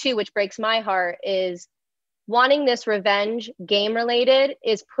realized too, which breaks my heart, is wanting this revenge game related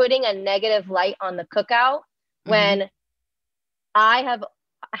is putting a negative light on the cookout when I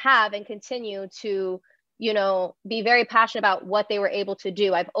have and continue to, be very passionate about what they were able to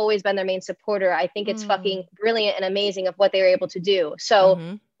do. I've always been their main supporter. I think it's fucking brilliant and amazing of what they were able to do.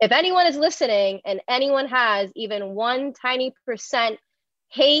 So if anyone is listening and anyone has even one tiny %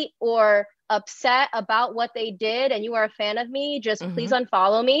 hate or upset about what they did and you are a fan of me, just please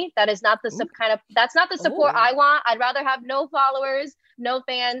unfollow me. That is not the that's not the support I want. I'd rather have no followers, no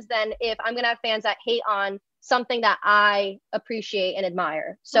fans than if I'm going to have fans that hate on something that I appreciate and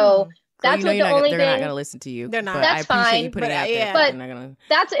admire. So that's they're not going to listen to you. They're not. That's I appreciate fine. you putting it out there. But they're not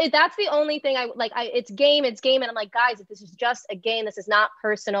gonna... that's the only thing it's game. And I'm like, guys, if this is just a game, this is not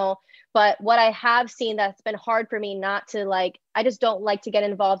personal. But what I have seen that's been hard for me not to I just don't like to get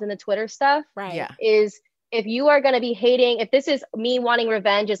involved in the Twitter stuff. Right. Yeah. Is if you are going to be hating, if this is me wanting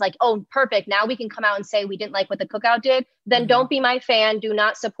revenge, is like, oh, perfect, now we can come out and say we didn't like what the cookout did, then don't be my fan. Do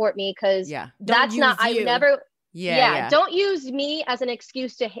not support me, because that's not, I never... Yeah. Don't use me as an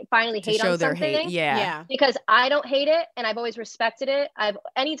excuse to finally hate on something. Hate. Because I don't hate it, and I've always respected it.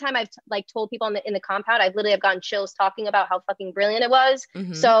 Anytime I've told people in the compound, I've literally gotten chills talking about how fucking brilliant it was.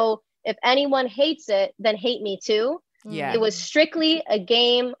 So if anyone hates it, then hate me too. Yeah. It was strictly a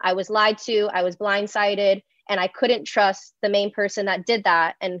game. I was lied to. I was blindsided, and I couldn't trust the main person that did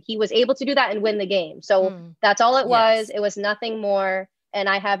that. And he was able to do that and win the game. So that's all it was. It was nothing more. And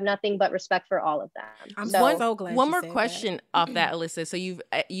I have nothing but respect for all of them. I'm so glad. One more question off that, Alyssa. So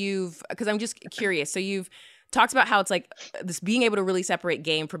you've because I'm just curious. So you've talked about how it's like this being able to really separate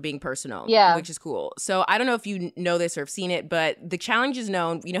game from being personal, which is cool. So I don't know if you know this or have seen it, but the challenge is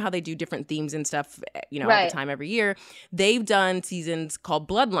known. You know how they do different themes and stuff, all the time every year. They've done seasons called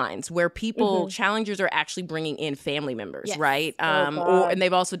Bloodlines, where people challengers are actually bringing in family members, right? And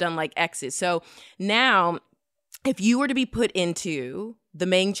they've also done like exes. So now, if you were to be put into the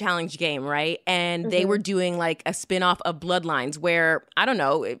main challenge game, right? And they were doing like a spinoff of Bloodlines where, I don't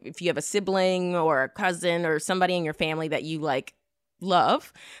know, if you have a sibling or a cousin or somebody in your family that you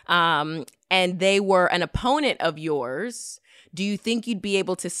love, and they were an opponent of yours, do you think you'd be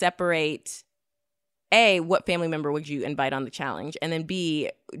able to separate A, what family member would you invite on the challenge? And then B,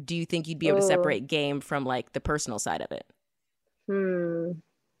 do you think you'd be able to separate game from like the personal side of it?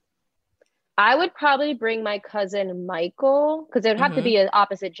 I would probably bring my cousin Michael, because it would have to be an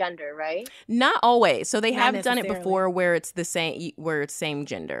opposite gender, right? Not always. So they have done it before where it's the same, where it's same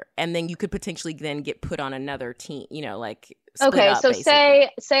gender, and then you could potentially then get put on another team. You know, like split up, so basically.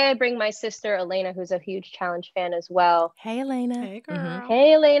 say I bring my sister Elena, who's a huge challenge fan as well. Hey Elena. Hey girl.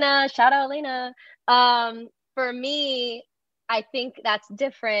 Hey Elena. Shout out Elena. For me, I think that's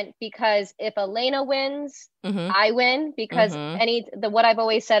different because if Elena wins, I win, because what I've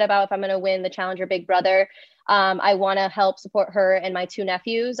always said about if I'm going to win the Challenger Big Brother, I want to help support her and my 2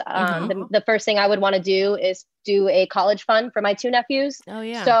 nephews. The first thing I would want to do is do a college fund for my 2 nephews. Oh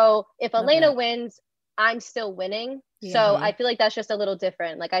yeah. So if Elena wins, I'm still winning. Yeah. So I feel like that's just a little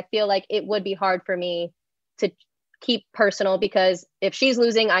different. Like, I feel like it would be hard for me to keep personal, because if she's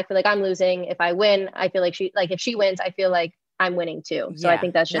losing, I feel like I'm losing. If I win, I feel like if she wins, I feel like I'm winning too. So I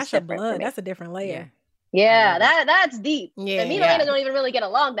think that's just different for me. That's a different layer. Yeah, that's deep. Yeah. And me and Elena don't even really get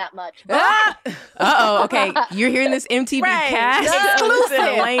along that much. Okay. You're hearing this MTV cast. Exclusive.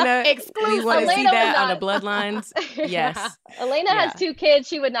 Elena. Exclusive. We want to see Elena that was on not- the Bloodlines. Yes. Elena has 2 kids.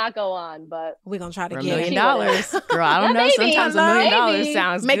 She would not go on, but We're going to try to For $1 get million. She Girl, I don't know. Maybe. Sometimes $1 million Maybe.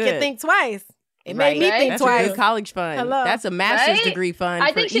 sounds Make good. you think twice. It Right. made me think That's twice. a good college fund. Hello. That's a master's Right? degree fund. I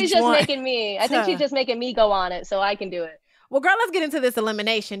for think she's each just one. making me. I think she's just making me go on it so I can do it. Well, girl, let's get into this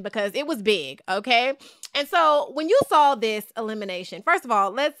elimination because it was big, okay? And so when you saw this elimination, first of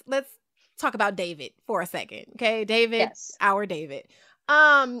all, let's talk about David for a second, okay? David, Yes. our David.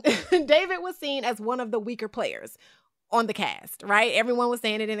 David was seen as one of the weaker players on the cast, right? Everyone was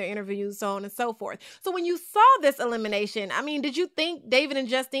saying it in their interviews, so on and so forth. So when you saw this elimination, I mean, did you think David and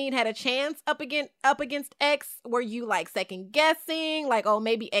Justine had a chance up against X? Were you like second guessing? Like, oh,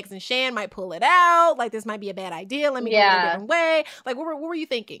 maybe X and Shan might pull it out. Like, this might be a bad idea. Let me go in a different way. Like, what were you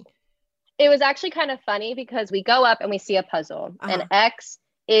thinking? It was actually kind of funny because we go up and we see a puzzle, and X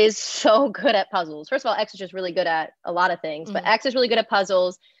is so good at puzzles. First of all, X is just really good at a lot of things, but X is really good at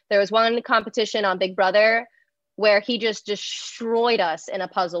puzzles. There was one competition on Big Brother where he just destroyed us in a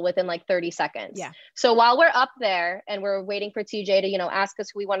puzzle within like 30 seconds. Yeah. So while we're up there and we're waiting for TJ to, ask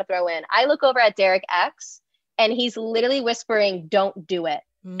us who we want to throw in, I look over at Derek X and he's literally whispering, "Don't do it."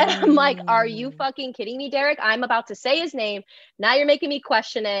 And I'm like, are you fucking kidding me, Derek? I'm about to say his name. Now you're making me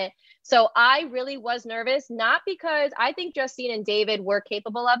question it. So I really was nervous, not because I think Justine and David were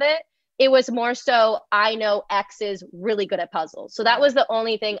capable of it. It was more so I know X is really good at puzzles. So that was the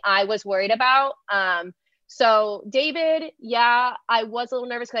only thing I was worried about. So David, I was a little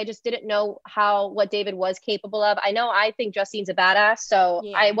nervous because I just didn't know what David was capable of. I think Justine's a badass, so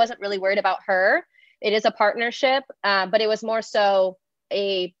I wasn't really worried about her. It is a partnership, but it was more so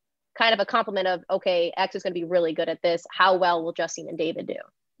a kind of a compliment of, okay, X is going to be really good at this. How well will Justine and David do?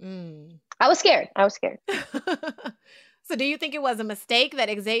 I was scared. So do you think it was a mistake that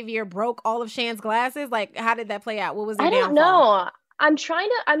Xavier broke all of Shan's glasses? Like, how did that play out? What was the downfall? I don't know. I'm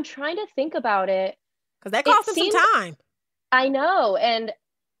trying to think about it. Because that cost him some time. I know. And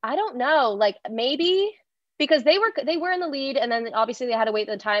I don't know, like maybe because they were in the lead and then obviously they had to wait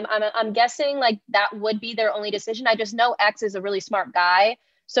the time. I'm guessing like that would be their only decision. I just know X is a really smart guy.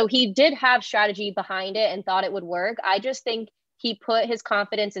 So he did have strategy behind it and thought it would work. I just think he put his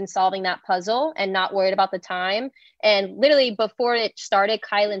confidence in solving that puzzle and not worried about the time. And literally before it started,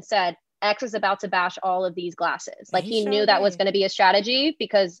 Kylan said, X is about to bash all of these glasses. Like he knew that was going to be a strategy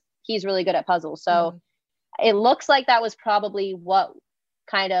because he's really good at puzzles. So it looks like that was probably what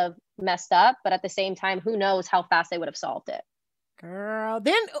kind of messed up. But at the same time, who knows how fast they would have solved it. Girl.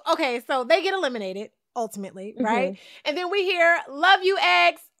 Then, okay, so they get eliminated ultimately, right? And then we hear, "Love you,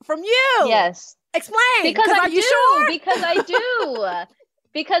 X," from you. Yes. Explain. Because are you sure? Because I do.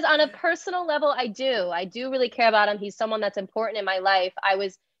 Because on a personal level, I do. I do really care about him. He's someone that's important in my life. I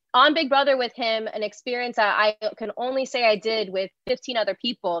was on Big Brother with him, an experience that I can only say I did with 15 other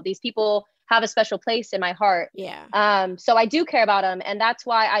people. These people have a special place in my heart. Yeah. So I do care about him. And that's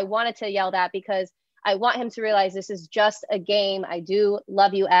why I wanted to yell that, because I want him to realize this is just a game. I do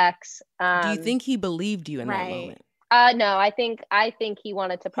love you, X. Do you think he believed you in that moment? No, I think he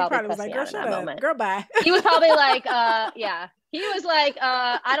wanted to probably was cuss like, me "Girl, out in shut that up. moment. Girl, bye." He was probably like, yeah. He was like,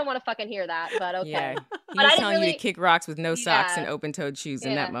 I don't want to fucking hear that, but okay. Yeah. He But was I telling didn't you to kick rocks with no socks and open-toed shoes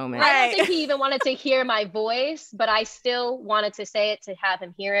in that Yeah. moment. I don't think he even wanted to hear my voice, but I still wanted to say it to have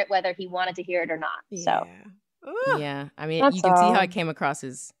him hear it, whether he wanted to hear it or not. So Yeah. I mean, That's you can see all. how it came across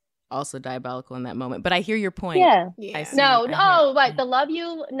as also diabolical in that moment. But I hear your point. Yeah. But the love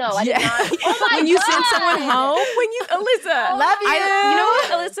you? No, I did not. Oh my when you God. send someone home, Alyssa, love you. You know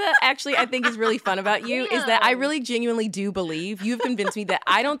what, Alyssa, actually, I think is really fun about you is that I really genuinely do believe you've convinced me that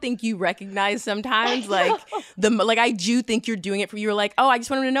I don't think you recognize sometimes like I do think you're doing it for you. You're like, oh, I just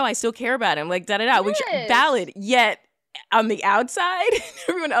want him to know I still care about him, like which valid. Yet on the outside,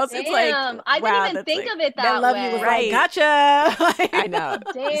 everyone else it's like, I didn't even think of it that love way. you was Right. like, gotcha. I know.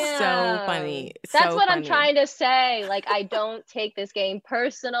 Damn. So funny. That's what I'm trying to say. Like, I don't take this game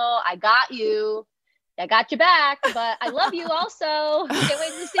personal. I got you. I got you back, but I love you also. Can't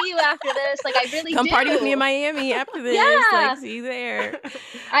wait to see you after this. Like, I really Come do. party with me in Miami after this. Yeah. Like, see you there.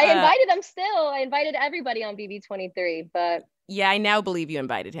 I invited them still. I invited everybody on BB23, but... Yeah, I now believe you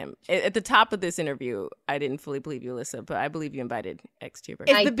invited him. At the top of this interview, I didn't fully believe you, Alyssa, but I believe you invited Xtuber.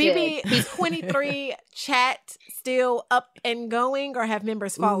 Is the BB23 chat still up and going, or have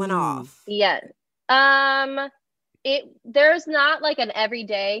members fallen off? Yeah. There's not like an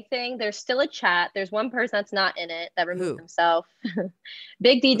everyday thing. There's still a chat. There's one person that's not in it that removed himself.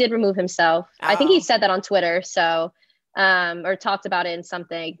 Big D did remove himself. I think he said that on Twitter, so or talked about it in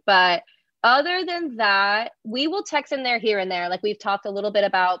something. But other than that, we will text in there here and there. Like, we've talked a little bit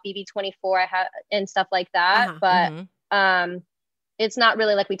about BB24 and stuff like that, but it's not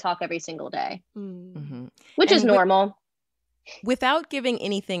really like we talk every single day, which is normal. Without giving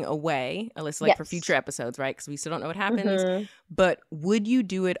anything away, Alyssa, like for future episodes, right? Because we still don't know what happens. But would you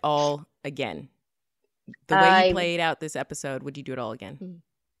do it all again? The way you played out this episode, would you do it all again?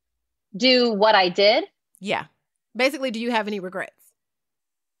 Do what I did? Yeah. Basically, do you have any regrets?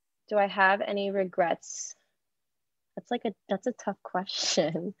 Do I have any regrets? That's a tough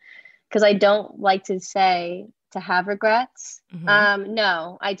question because I don't like to say to have regrets.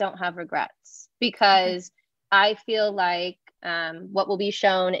 No, I don't have regrets because I feel like what will be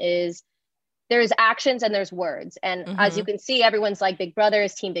shown is there's actions and there's words. And as you can see, everyone's like, Big Brother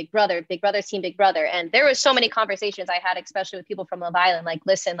is team Big Brother, Big Brother is team Big Brother. And there was so many conversations I had, especially with people from Love Island, like,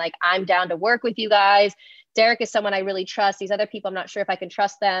 listen, like, I'm down to work with you guys. Derek is someone I really trust. These other people, I'm not sure if I can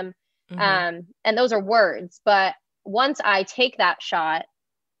trust them. And those are words. But once I take that shot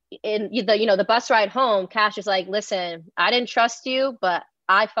in the bus ride home, Cash is like, listen, I didn't trust you, but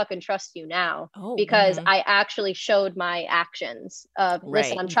I fucking trust you now because I actually showed my actions of,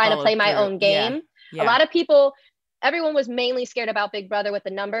 listen, I'm trying to play my own game. Yeah. A lot of people, everyone was mainly scared about Big Brother with the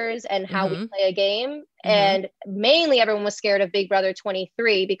numbers and how we play a game. And mainly everyone was scared of Big Brother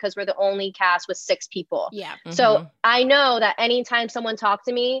 23 because we're the only cast with 6 people. Yeah. So I know that anytime someone talked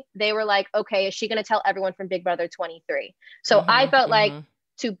to me, they were like, okay, is she going to tell everyone from Big Brother 23? So I felt like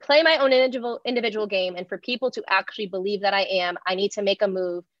to play my own individual game and for people to actually believe that I am, I need to make a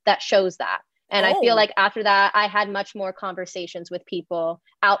move that shows that. And I feel like after that, I had much more conversations with people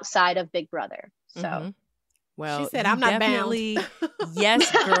outside of Big Brother. So. Well, she said, I'm not bound.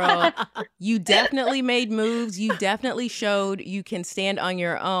 Yes, girl. You definitely made moves. You definitely showed you can stand on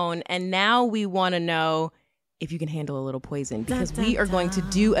your own. And now we want to know if you can handle a little poison because we are going to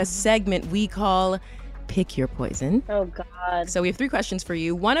do a segment we call Pick Your Poison. Oh, God. So we have 3 questions for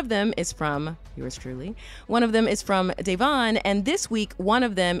you. One of them is from yours truly. One of them is from Devon. And this week, one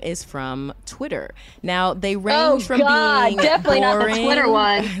of them is from Twitter. Now, they range from being definitely boring. Not the Twitter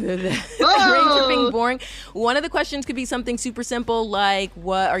one. They range from being boring. One of the questions could be something super simple like,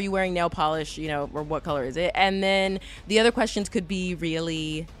 what are you wearing nail polish, or what color is it? And then the other questions could be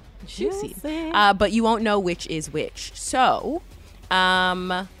really juicy. But you won't know which is which. So,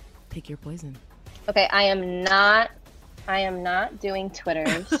 pick your poison. Okay, I am not doing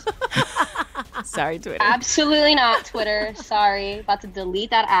Twitters. Sorry, Twitter. Absolutely not Twitter. Sorry. About to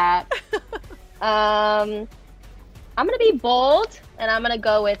delete that app. I'm going to be bold, and I'm going to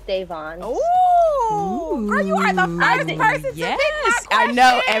go with Devon. Ooh. Girl, you are the first person to pick my question. I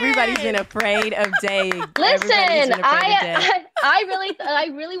know. Everybody's been afraid of Dave. Listen, I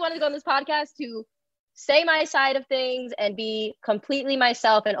really wanted to go on this podcast to say my side of things and be completely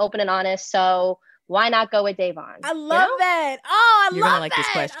myself and open and honest. So why not go with Devon? I love that. Oh, You're gonna like this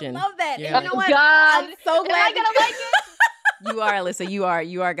question. I love that. You know what? God, I'm so glad. Am I gonna like it? You are, Alyssa.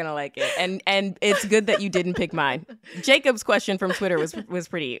 You are gonna like it, and it's good that you didn't pick mine. Jacob's question from Twitter was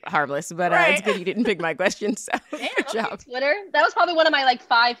pretty harmless, but it's good you didn't pick my question. So good job. Twitter. That was probably one of my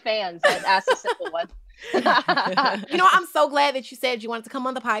 5 fans that asked a simple one. I'm so glad that you said you wanted to come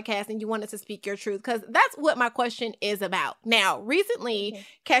on the podcast and you wanted to speak your truth because that's what my question is about. Now, recently,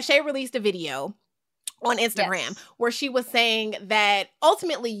 Cachet released a video on Instagram, where she was saying that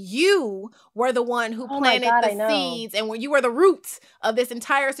ultimately you were the one who planted the seeds and you were the roots of this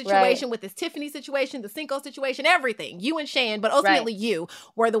entire situation with this Tiffany situation, the Cinco situation, everything. You and Shan, but ultimately you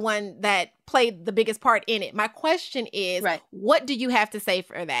were the one that played the biggest part in it. My question is, what do you have to say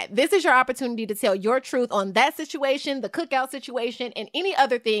for that? This is your opportunity to tell your truth on that situation, the cookout situation, and any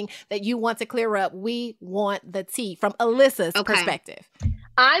other thing that you want to clear up. We want the tea from Alyssa's perspective.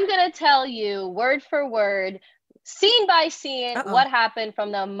 I'm going to tell you word for word, scene by scene, what happened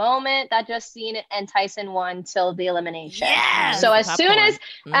from the moment that Justine and Tyson won till the elimination. Yes! So as soon as,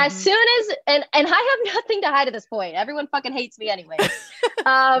 and I have nothing to hide at this point. Everyone fucking hates me anyway.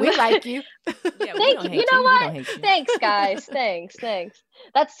 We like you. Thank you. You know what? Thanks, guys. Thanks.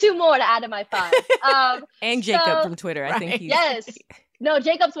 That's 2 more to add to my 5. And Jacob from Twitter. I think he's... Yes. No,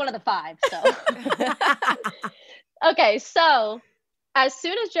 Jacob's one of the 5. So. Okay, so as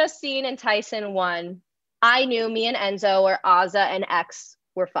soon as Justine and Tyson won, I knew me and Enzo or Azah and X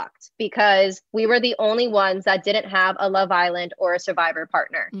were fucked because we were the only ones that didn't have a Love Island or a Survivor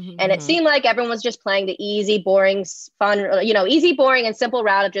partner. And it seemed like everyone was just playing the easy, boring, fun, easy, boring, and simple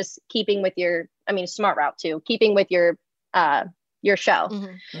route of just keeping with your, smart route too, keeping with your show.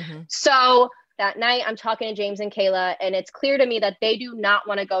 So that night, I'm talking to James and Kayla, and it's clear to me that they do not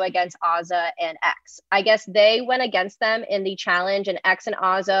want to go against Azah and X. I guess they went against them in the challenge, and X and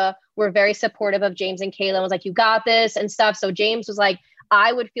Azah were very supportive of James and Kayla and was like, you got this and stuff. So James was like,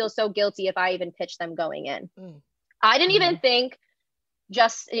 I would feel so guilty if I even pitched them going in. I didn't even think I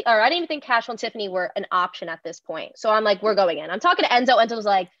didn't even think Cashel and Tiffany were an option at this point. So I'm like, we're going in. I'm talking to Enzo. Enzo was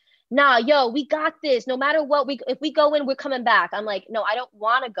like, nah, yo, we got this. No matter what, if we go in, we're coming back. I'm like, no, I don't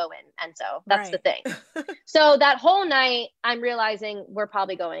want to go in, Enzo. That's the thing. So that whole night, I'm realizing we're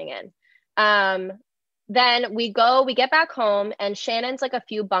probably going in. Then we get back home, and Shannon's like a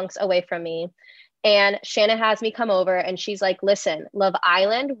few bunks away from me. And Shannon has me come over, and she's like, listen, Love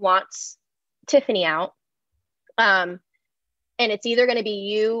Island wants Tiffany out. And it's either going to be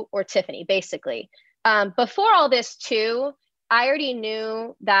you or Tiffany, basically. Before all this, too, I already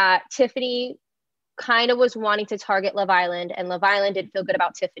knew that Tiffany kind of was wanting to target Love Island, and Love Island didn't feel good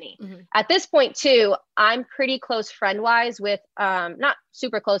about Tiffany. At this point, too, I'm pretty close friend-wise with, not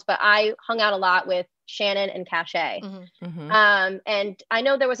super close, but I hung out a lot with Shannon and Cachet. And I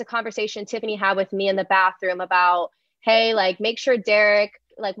know there was a conversation Tiffany had with me in the bathroom about, hey, like, make sure Derek,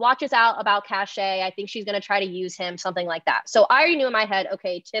 like, watches out about Cachet. I think she's going to try to use him, something like that. So I already knew in my head,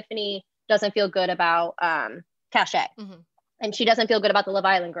 okay, Tiffany doesn't feel good about Cachet. And she doesn't feel good about the Love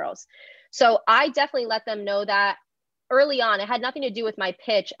Island girls. So I definitely let them know that early on. It had nothing to do with my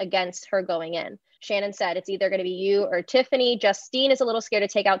pitch against her going in. Shannon said, it's either going to be you or Tiffany. Justine is a little scared to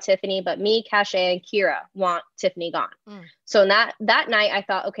take out Tiffany, but me, Cachet, and Kira want Tiffany gone. So that night I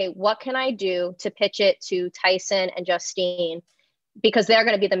thought, okay, what can I do to pitch it to Tyson and Justine? Because they're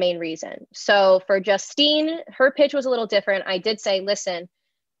going to be the main reason. So for Justine, her pitch was a little different. I did say, listen,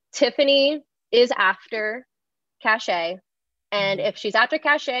 Tiffany is after Cachet. And if she's after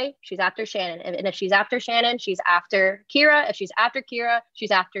Cachet, she's after Shannon. And if she's after Shannon, she's after Kira. If she's after Kira,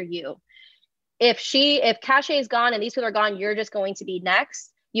 she's after you. If Cachet is gone and these people are gone, you're just going to be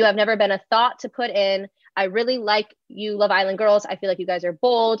next. You have never been a thought to put in. I really like you, Love Island girls. I feel like you guys are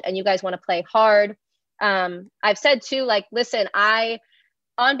bold and you guys want to play hard. I've said too, like, listen,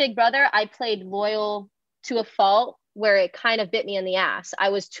 on Big Brother, I played loyal to a fault where it kind of bit me in the ass. I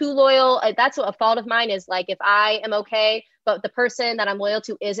was too loyal. That's what a fault of mine is. Like, if I am okay, but the person that I'm loyal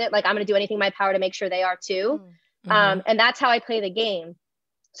to isn't, like, I'm going to do anything in my power to make sure they are too. And that's how I play the game.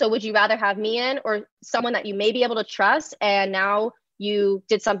 So would you rather have me in or someone that you may be able to trust and now you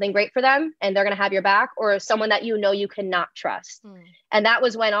did something great for them and they're going to have your back, or someone that you know you cannot trust? And that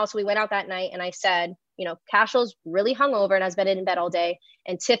was when also we went out that night and I said, you know, Cashel's really hungover and has been in bed all day,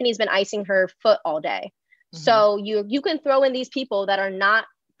 and Tiffany's been icing her foot all day. So you can throw in these people that are not,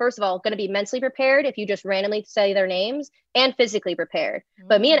 first of all, going to be mentally prepared if you just randomly say their names, and physically prepared.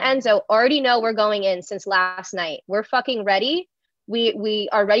 But me and Enzo already know we're going in since last night. We're fucking ready. We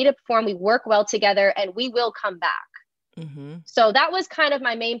are ready to perform. We work well together and we will come back. So that was kind of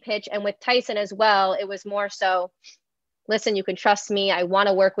my main pitch. And with Tyson as well, it was more so, listen, you can trust me. I want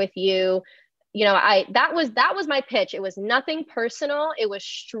to work with you. You know, that was my pitch. It was nothing personal. It was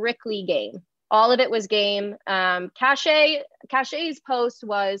strictly game. All of it was game. Cachet's post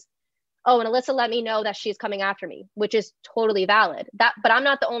was, oh, and Alyssa let me know that she's coming after me, which is totally valid. But I'm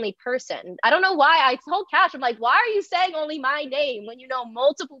not the only person. I don't know why. I told Cash, I'm like, why are you saying only my name when you know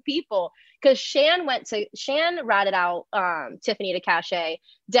multiple people? Because Shan ratted out Tiffany to Cachet.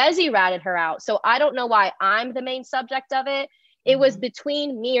 Desi ratted her out. So I don't know why I'm the main subject of it. It was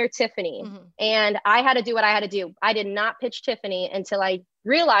between me or Tiffany. And I had to do what I had to do. I did not pitch Tiffany until I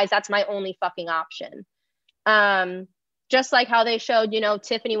realized that's my only fucking option. Just like how they showed,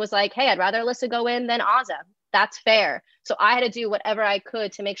 Tiffany was like, hey, I'd rather Alyssa go in than Azah. That's fair. So I had to do whatever I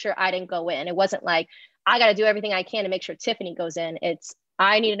could to make sure I didn't go in. It wasn't like, I got to do everything I can to make sure Tiffany goes in.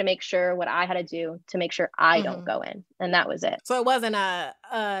 I needed to make sure what I had to do to make sure I don't go in. And that was it. So it wasn't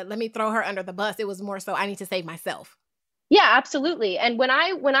let me throw her under the bus. It was more so I need to save myself. Yeah, absolutely. And when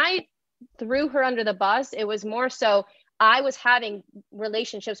I threw her under the bus, it was more so I was having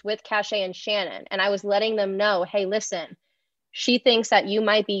relationships with Cachet and Shannon, and I was letting them know, hey, listen, she thinks that you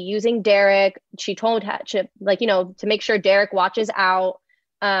might be using Derek. She told to make sure Derek watches out.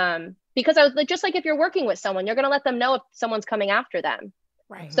 Because I was like, just like if you're working with someone, you're going to let them know if someone's coming after them.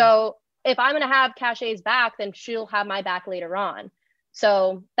 Right. So if I'm going to have Cachet's back, then she'll have my back later on.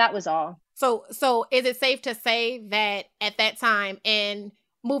 So that was all. So is it safe to say that at that time and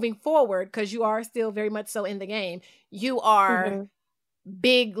moving forward, because you are still very much so in the game, you are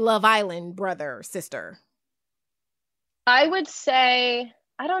big Love Island brother, sister? I would say,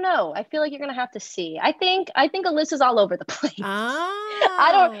 I don't know. I feel like you're going to have to see. I think Alyssa's all over the place.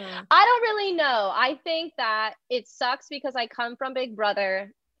 I don't really know. I think that it sucks because I come from Big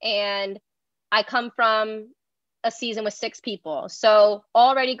Brother and I come from a season with 6 people. So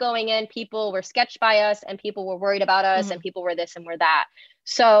already going in, people were sketched by us and people were worried about us and people were this and were that.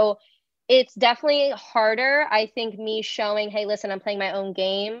 So it's definitely harder. I think me showing, hey, listen, I'm playing my own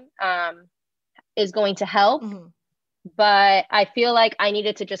game is going to help. But I feel like I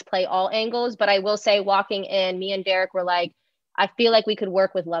needed to just play all angles. But I will say walking in, me and Derek were like, I feel like we could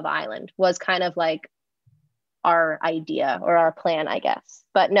work with Love Island was kind of like our idea or our plan, I guess.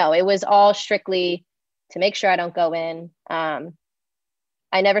 But no, it was all strictly to make sure I don't go in.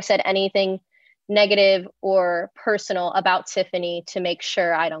 I never said anything negative or personal about Tiffany to make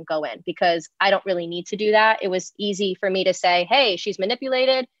sure I don't go in because I don't really need to do that. It was easy for me to say, hey, she's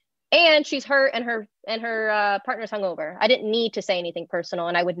manipulated and she's hurt and her partner's hungover. I didn't need to say anything personal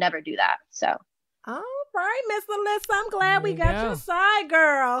and I would never do that. So. All right, Miss Alyssa, I'm glad we got your side,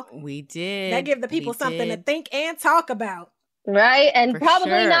 girl. We did. That give the people something to think and talk about. Right, and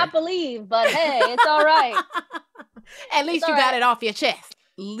probably not believe, but hey, it's all right. At least you got it off your chest.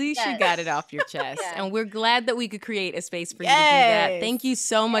 At least you got it off your chest. And we're glad that we could create a space for you to do that. Thank you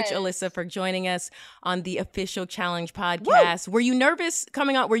so much, Alyssa, for joining us on the Official Challenge podcast. Woo! Were you nervous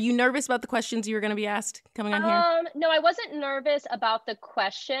coming out? Were you nervous about the questions you were going to be asked coming on here? No, I wasn't nervous about the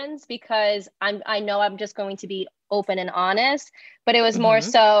questions because I know I'm just going to be open and honest, but it was more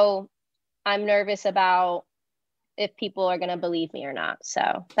so I'm nervous about if people are going to believe me or not.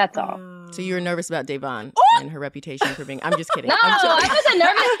 So that's all. So you were nervous about Da'Vonne and her reputation for being... I'm just kidding. No, I wasn't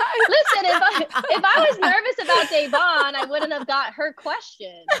nervous. Listen, if I was nervous about Da'Vonne, I wouldn't have got her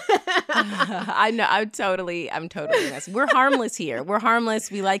question. I know. I'm totally honest. We're harmless here. We're harmless.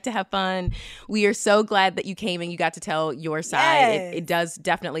 We like to have fun. We are so glad that you came and you got to tell your side. It does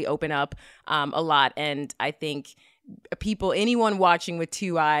definitely open up a lot. And I think... anyone watching with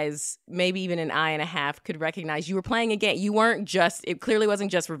 2 eyes, maybe even an eye and a half, could recognize you were playing a game. You weren't just, it clearly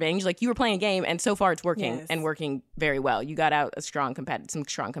wasn't just revenge. Like you were playing a game, and so far it's working and working very well. You got out some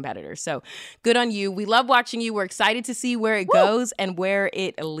strong competitors. So good on you. We love watching you. We're excited to see where it goes and where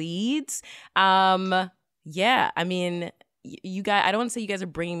it leads. Yeah, I mean, you guys, I don't want to say you guys are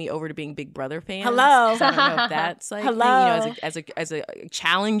bringing me over to being Big Brother fans. Hello. I don't know if that's like, hello. As a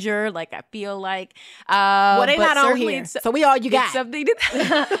challenger, like I feel like. Well, they not on here, so we all you got. Something to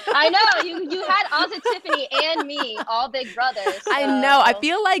I know you had Azah, Tiffany, and me all Big Brothers. So. I know. I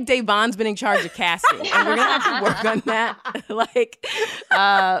feel like Da'Vonne's been in charge of casting, and we're gonna have to work on that.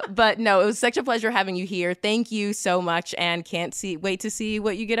 But no, it was such a pleasure having you here. Thank you so much, and wait to see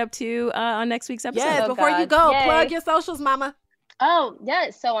what you get up to on next week's episode. Yes, before you go, plug your socials, Mama. Oh,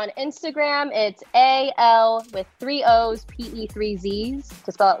 yes. So on Instagram, it's AL with 3 O's, PE 3 Z's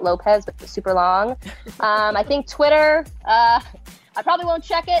to spell it Lopez, but it's super long. I think Twitter, I probably won't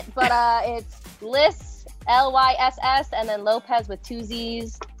check it, but it's Lyss, LYSS, and then Lopez with 2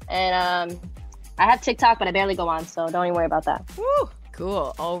 Z's. And I have TikTok, but I barely go on, so don't even worry about that. Woo.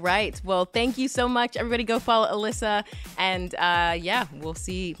 Cool. All right. Well, thank you so much. Everybody go follow Alyssa. And we'll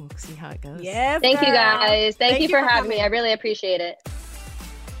see how it goes. Yes. Thank you guys. Thank you for having me. I really appreciate it.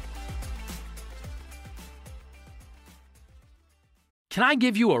 Can I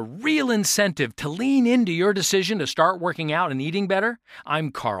give you a real incentive to lean into your decision to start working out and eating better?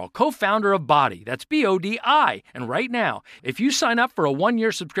 I'm Carl, co-founder of Body. That's BODI. And right now, if you sign up for a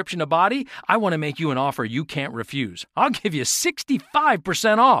 1-year subscription to Body, I want to make you an offer you can't refuse. I'll give you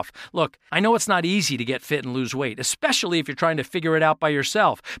 65% off. Look, I know it's not easy to get fit and lose weight, especially if you're trying to figure it out by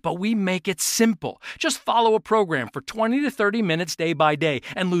yourself, but we make it simple. Just follow a program for 20 to 30 minutes day by day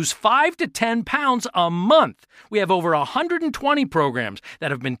and lose 5 to 10 pounds a month. We have over 120 programs that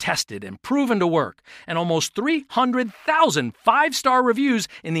have been tested and proven to work, and almost 300,000 5-star reviews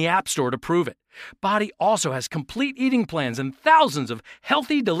in the App Store to prove it. Body also has complete eating plans and thousands of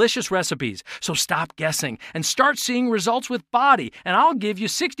healthy, delicious recipes. So stop guessing and start seeing results with Body, and I'll give you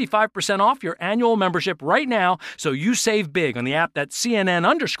 65% off your annual membership right now so you save big on the app that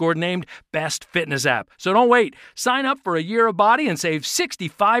CNN_ named Best Fitness App. So don't wait. Sign up for a year of Body and save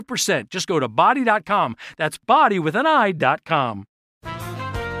 65%. Just go to body.com. That's body with an I.com.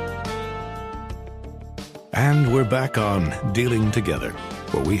 And we're back on Dealing Together,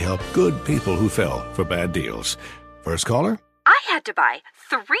 where we help good people who fell for bad deals. First caller? I had to buy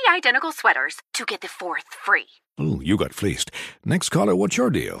 3 identical sweaters to get the 4th free. Ooh, you got fleeced. Next caller, what's your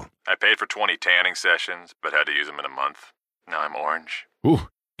deal? I paid for 20 tanning sessions, but had to use them in a month. Now I'm orange. Ooh,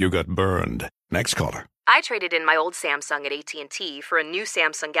 you got burned. Next caller. I traded in my old Samsung at AT&T for a new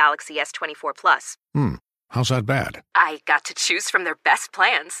Samsung Galaxy S24 Plus. How's that bad? I got to choose from their best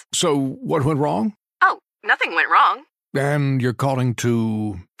plans. So, what went wrong? Oh, nothing went wrong. And you're calling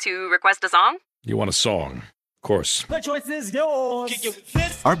to... To request a song? You want a song. Of course. The choice is yours.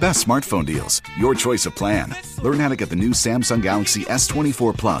 Our best smartphone deals. Your choice of plan. Learn how to get the new Samsung Galaxy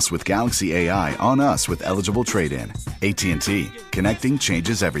S24 Plus with Galaxy AI on us with eligible trade-in. AT&T. Connecting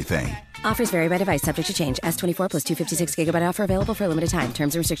changes everything. Offers vary by device, subject to change. S24 plus 256 gigabyte offer available for a limited time.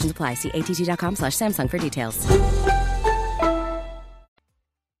 Terms and restrictions apply. See att.com/Samsung for details.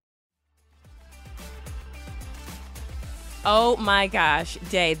 Oh my gosh,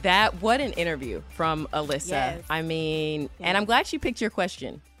 Day, what an interview from Alyssa. Yes. I mean, and I'm glad she picked your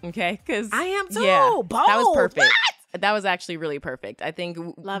question, okay? Because I am too. Yeah, Bold. that was perfect. What? That was actually really perfect. I think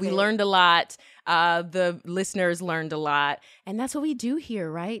we it. learned a lot. The listeners learned a lot. And that's what we do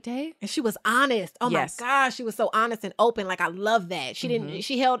here, right, Day? And she was honest. Oh Yes. my gosh, she was so honest and open. Like, I love that. She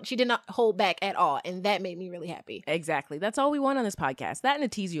did not hold back at all. And that made me really happy. Exactly. That's all we want on this podcast. That and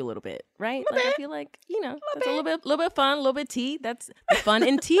to tease you a little bit, right? Like, I feel like, that's a little bit of fun, a little bit tea. That's the Fun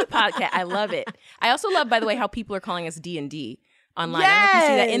and Tea podcast. I love it. I also love, by the way, how people are calling us D&D. Online. Yes. I don't know if you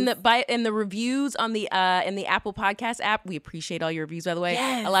see that in the reviews on the in the Apple Podcast app. We appreciate all your reviews, by the way.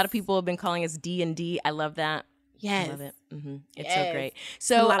 Yes. A lot of people have been calling us D&D. I love that. Yes. I love it. It's Yes. so great.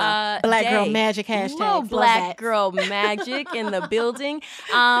 So Black Girl Magic hashtags. Whoa, Love Black that. Girl Magic in the building.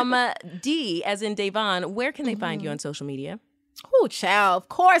 D as in Davon, where can they find you on social media? Oh, child. Of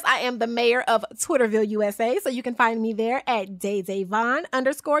course, I am the mayor of Twitterville, USA. So you can find me there at DayDavon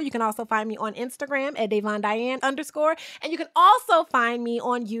 _. You can also find me on Instagram at DavonDiane _. And you can also find me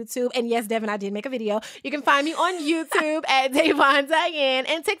on YouTube. And yes, Devin, I did make a video. You can find me on YouTube at Davon Diane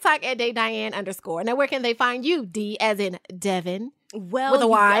and TikTok at DayDiane _. Now, where can they find you? D as in Devin. Well, with a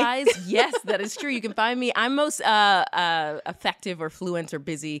Y. you guys, yes, that is true. You can find me. I'm most effective or fluent or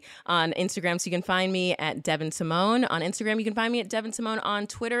busy on Instagram. So you can find me at Devin Simone on Instagram. You can find me at Devin Simone on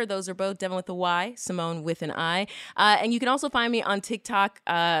Twitter. Those are both Devin with a Y, Simone with an I. And you can also find me on TikTok.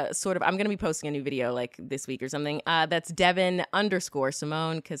 I'm going to be posting a new video like this week or something. That's Devin _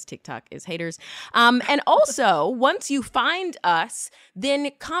 Simone because TikTok is haters. And also, once you find us,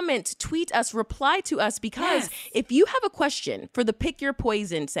 then comment, tweet us, reply to us because if you have a question for the Pick Your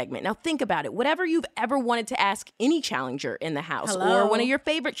Poison segment. Now think about it. Whatever you've ever wanted to ask any challenger in the house or one of your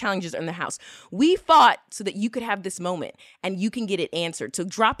favorite challengers in the house, we fought so that you could have this moment and you can get it answered. So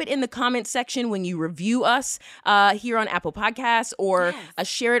drop it in the comment section when you review us here on Apple Podcasts or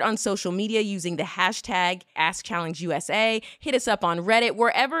share it on social media using the hashtag AskChallengeUSA. Hit us up on Reddit.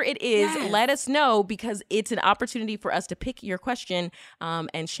 Wherever it is, let us know because it's an opportunity for us to pick your question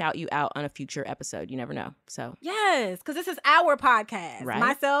and shout you out on a future episode. You never know. So yes, because this is our podcast. Right.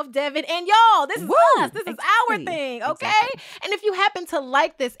 Myself, Devin, and y'all. This is us. This is our thing, okay? Exactly. And if you happen to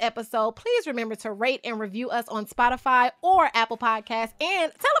like this episode, please remember to rate and review us on Spotify or Apple Podcasts.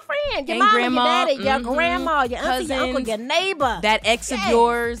 And tell a friend, your And mama, grandma, your daddy, your grandma, your auntie, your uncle, cousins, your neighbor. That ex of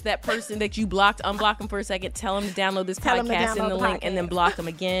yours, that person that you blocked, unblock them for a second. Tell them to download this Tell 'em to podcast in download the the link and then podcast. block them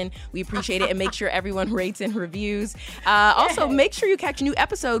again. We appreciate it. And make sure everyone rates and reviews. Also, make sure you catch new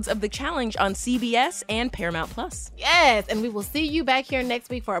episodes of The Challenge on CBS and Paramount Plus. Yes, and we will see you back here next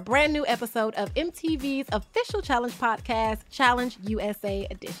week for a brand new episode of MTV's official challenge podcast, Challenge USA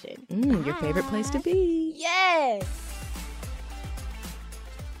Edition. Your favorite place to be. Yes.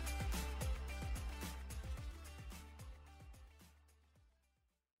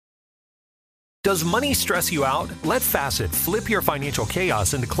 Does money stress you out? Let Facet flip your financial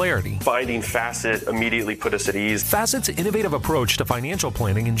chaos into clarity. Finding Facet immediately put us at ease. Facet's innovative approach to financial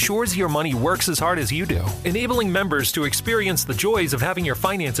planning ensures your money works as hard as you do, enabling members to experience the joys of having your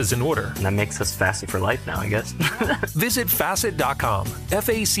finances in order. And that makes us Facet for life now, I guess. Visit Facet.com,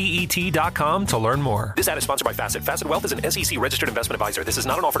 FACET.com to learn more. This ad is sponsored by Facet. Facet Wealth is an SEC registered investment advisor. This is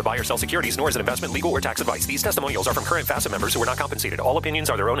not an offer to buy or sell securities, nor is it investment, legal, or tax advice. These testimonials are from current Facet members who are not compensated. All opinions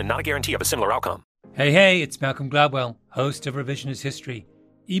are their own and not a guarantee of a similar outcome. Hey, it's Malcolm Gladwell, host of Revisionist History.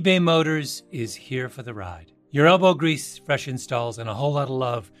 eBay Motors is here for the ride. Your elbow grease, fresh installs, and a whole lot of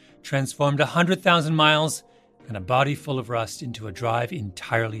love transformed 100,000 miles and a body full of rust into a drive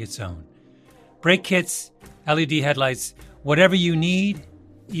entirely its own. Brake kits, LED headlights, whatever you need,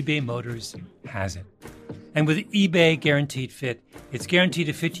 eBay Motors has it. And with eBay Guaranteed Fit, it's guaranteed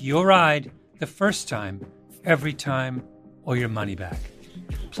to fit your ride the first time, every time, or your money back.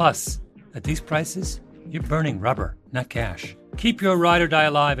 Plus, at these prices, you're burning rubber, not cash. Keep your ride or die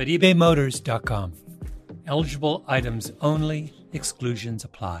alive at ebaymotors.com. Eligible items only. Exclusions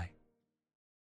apply.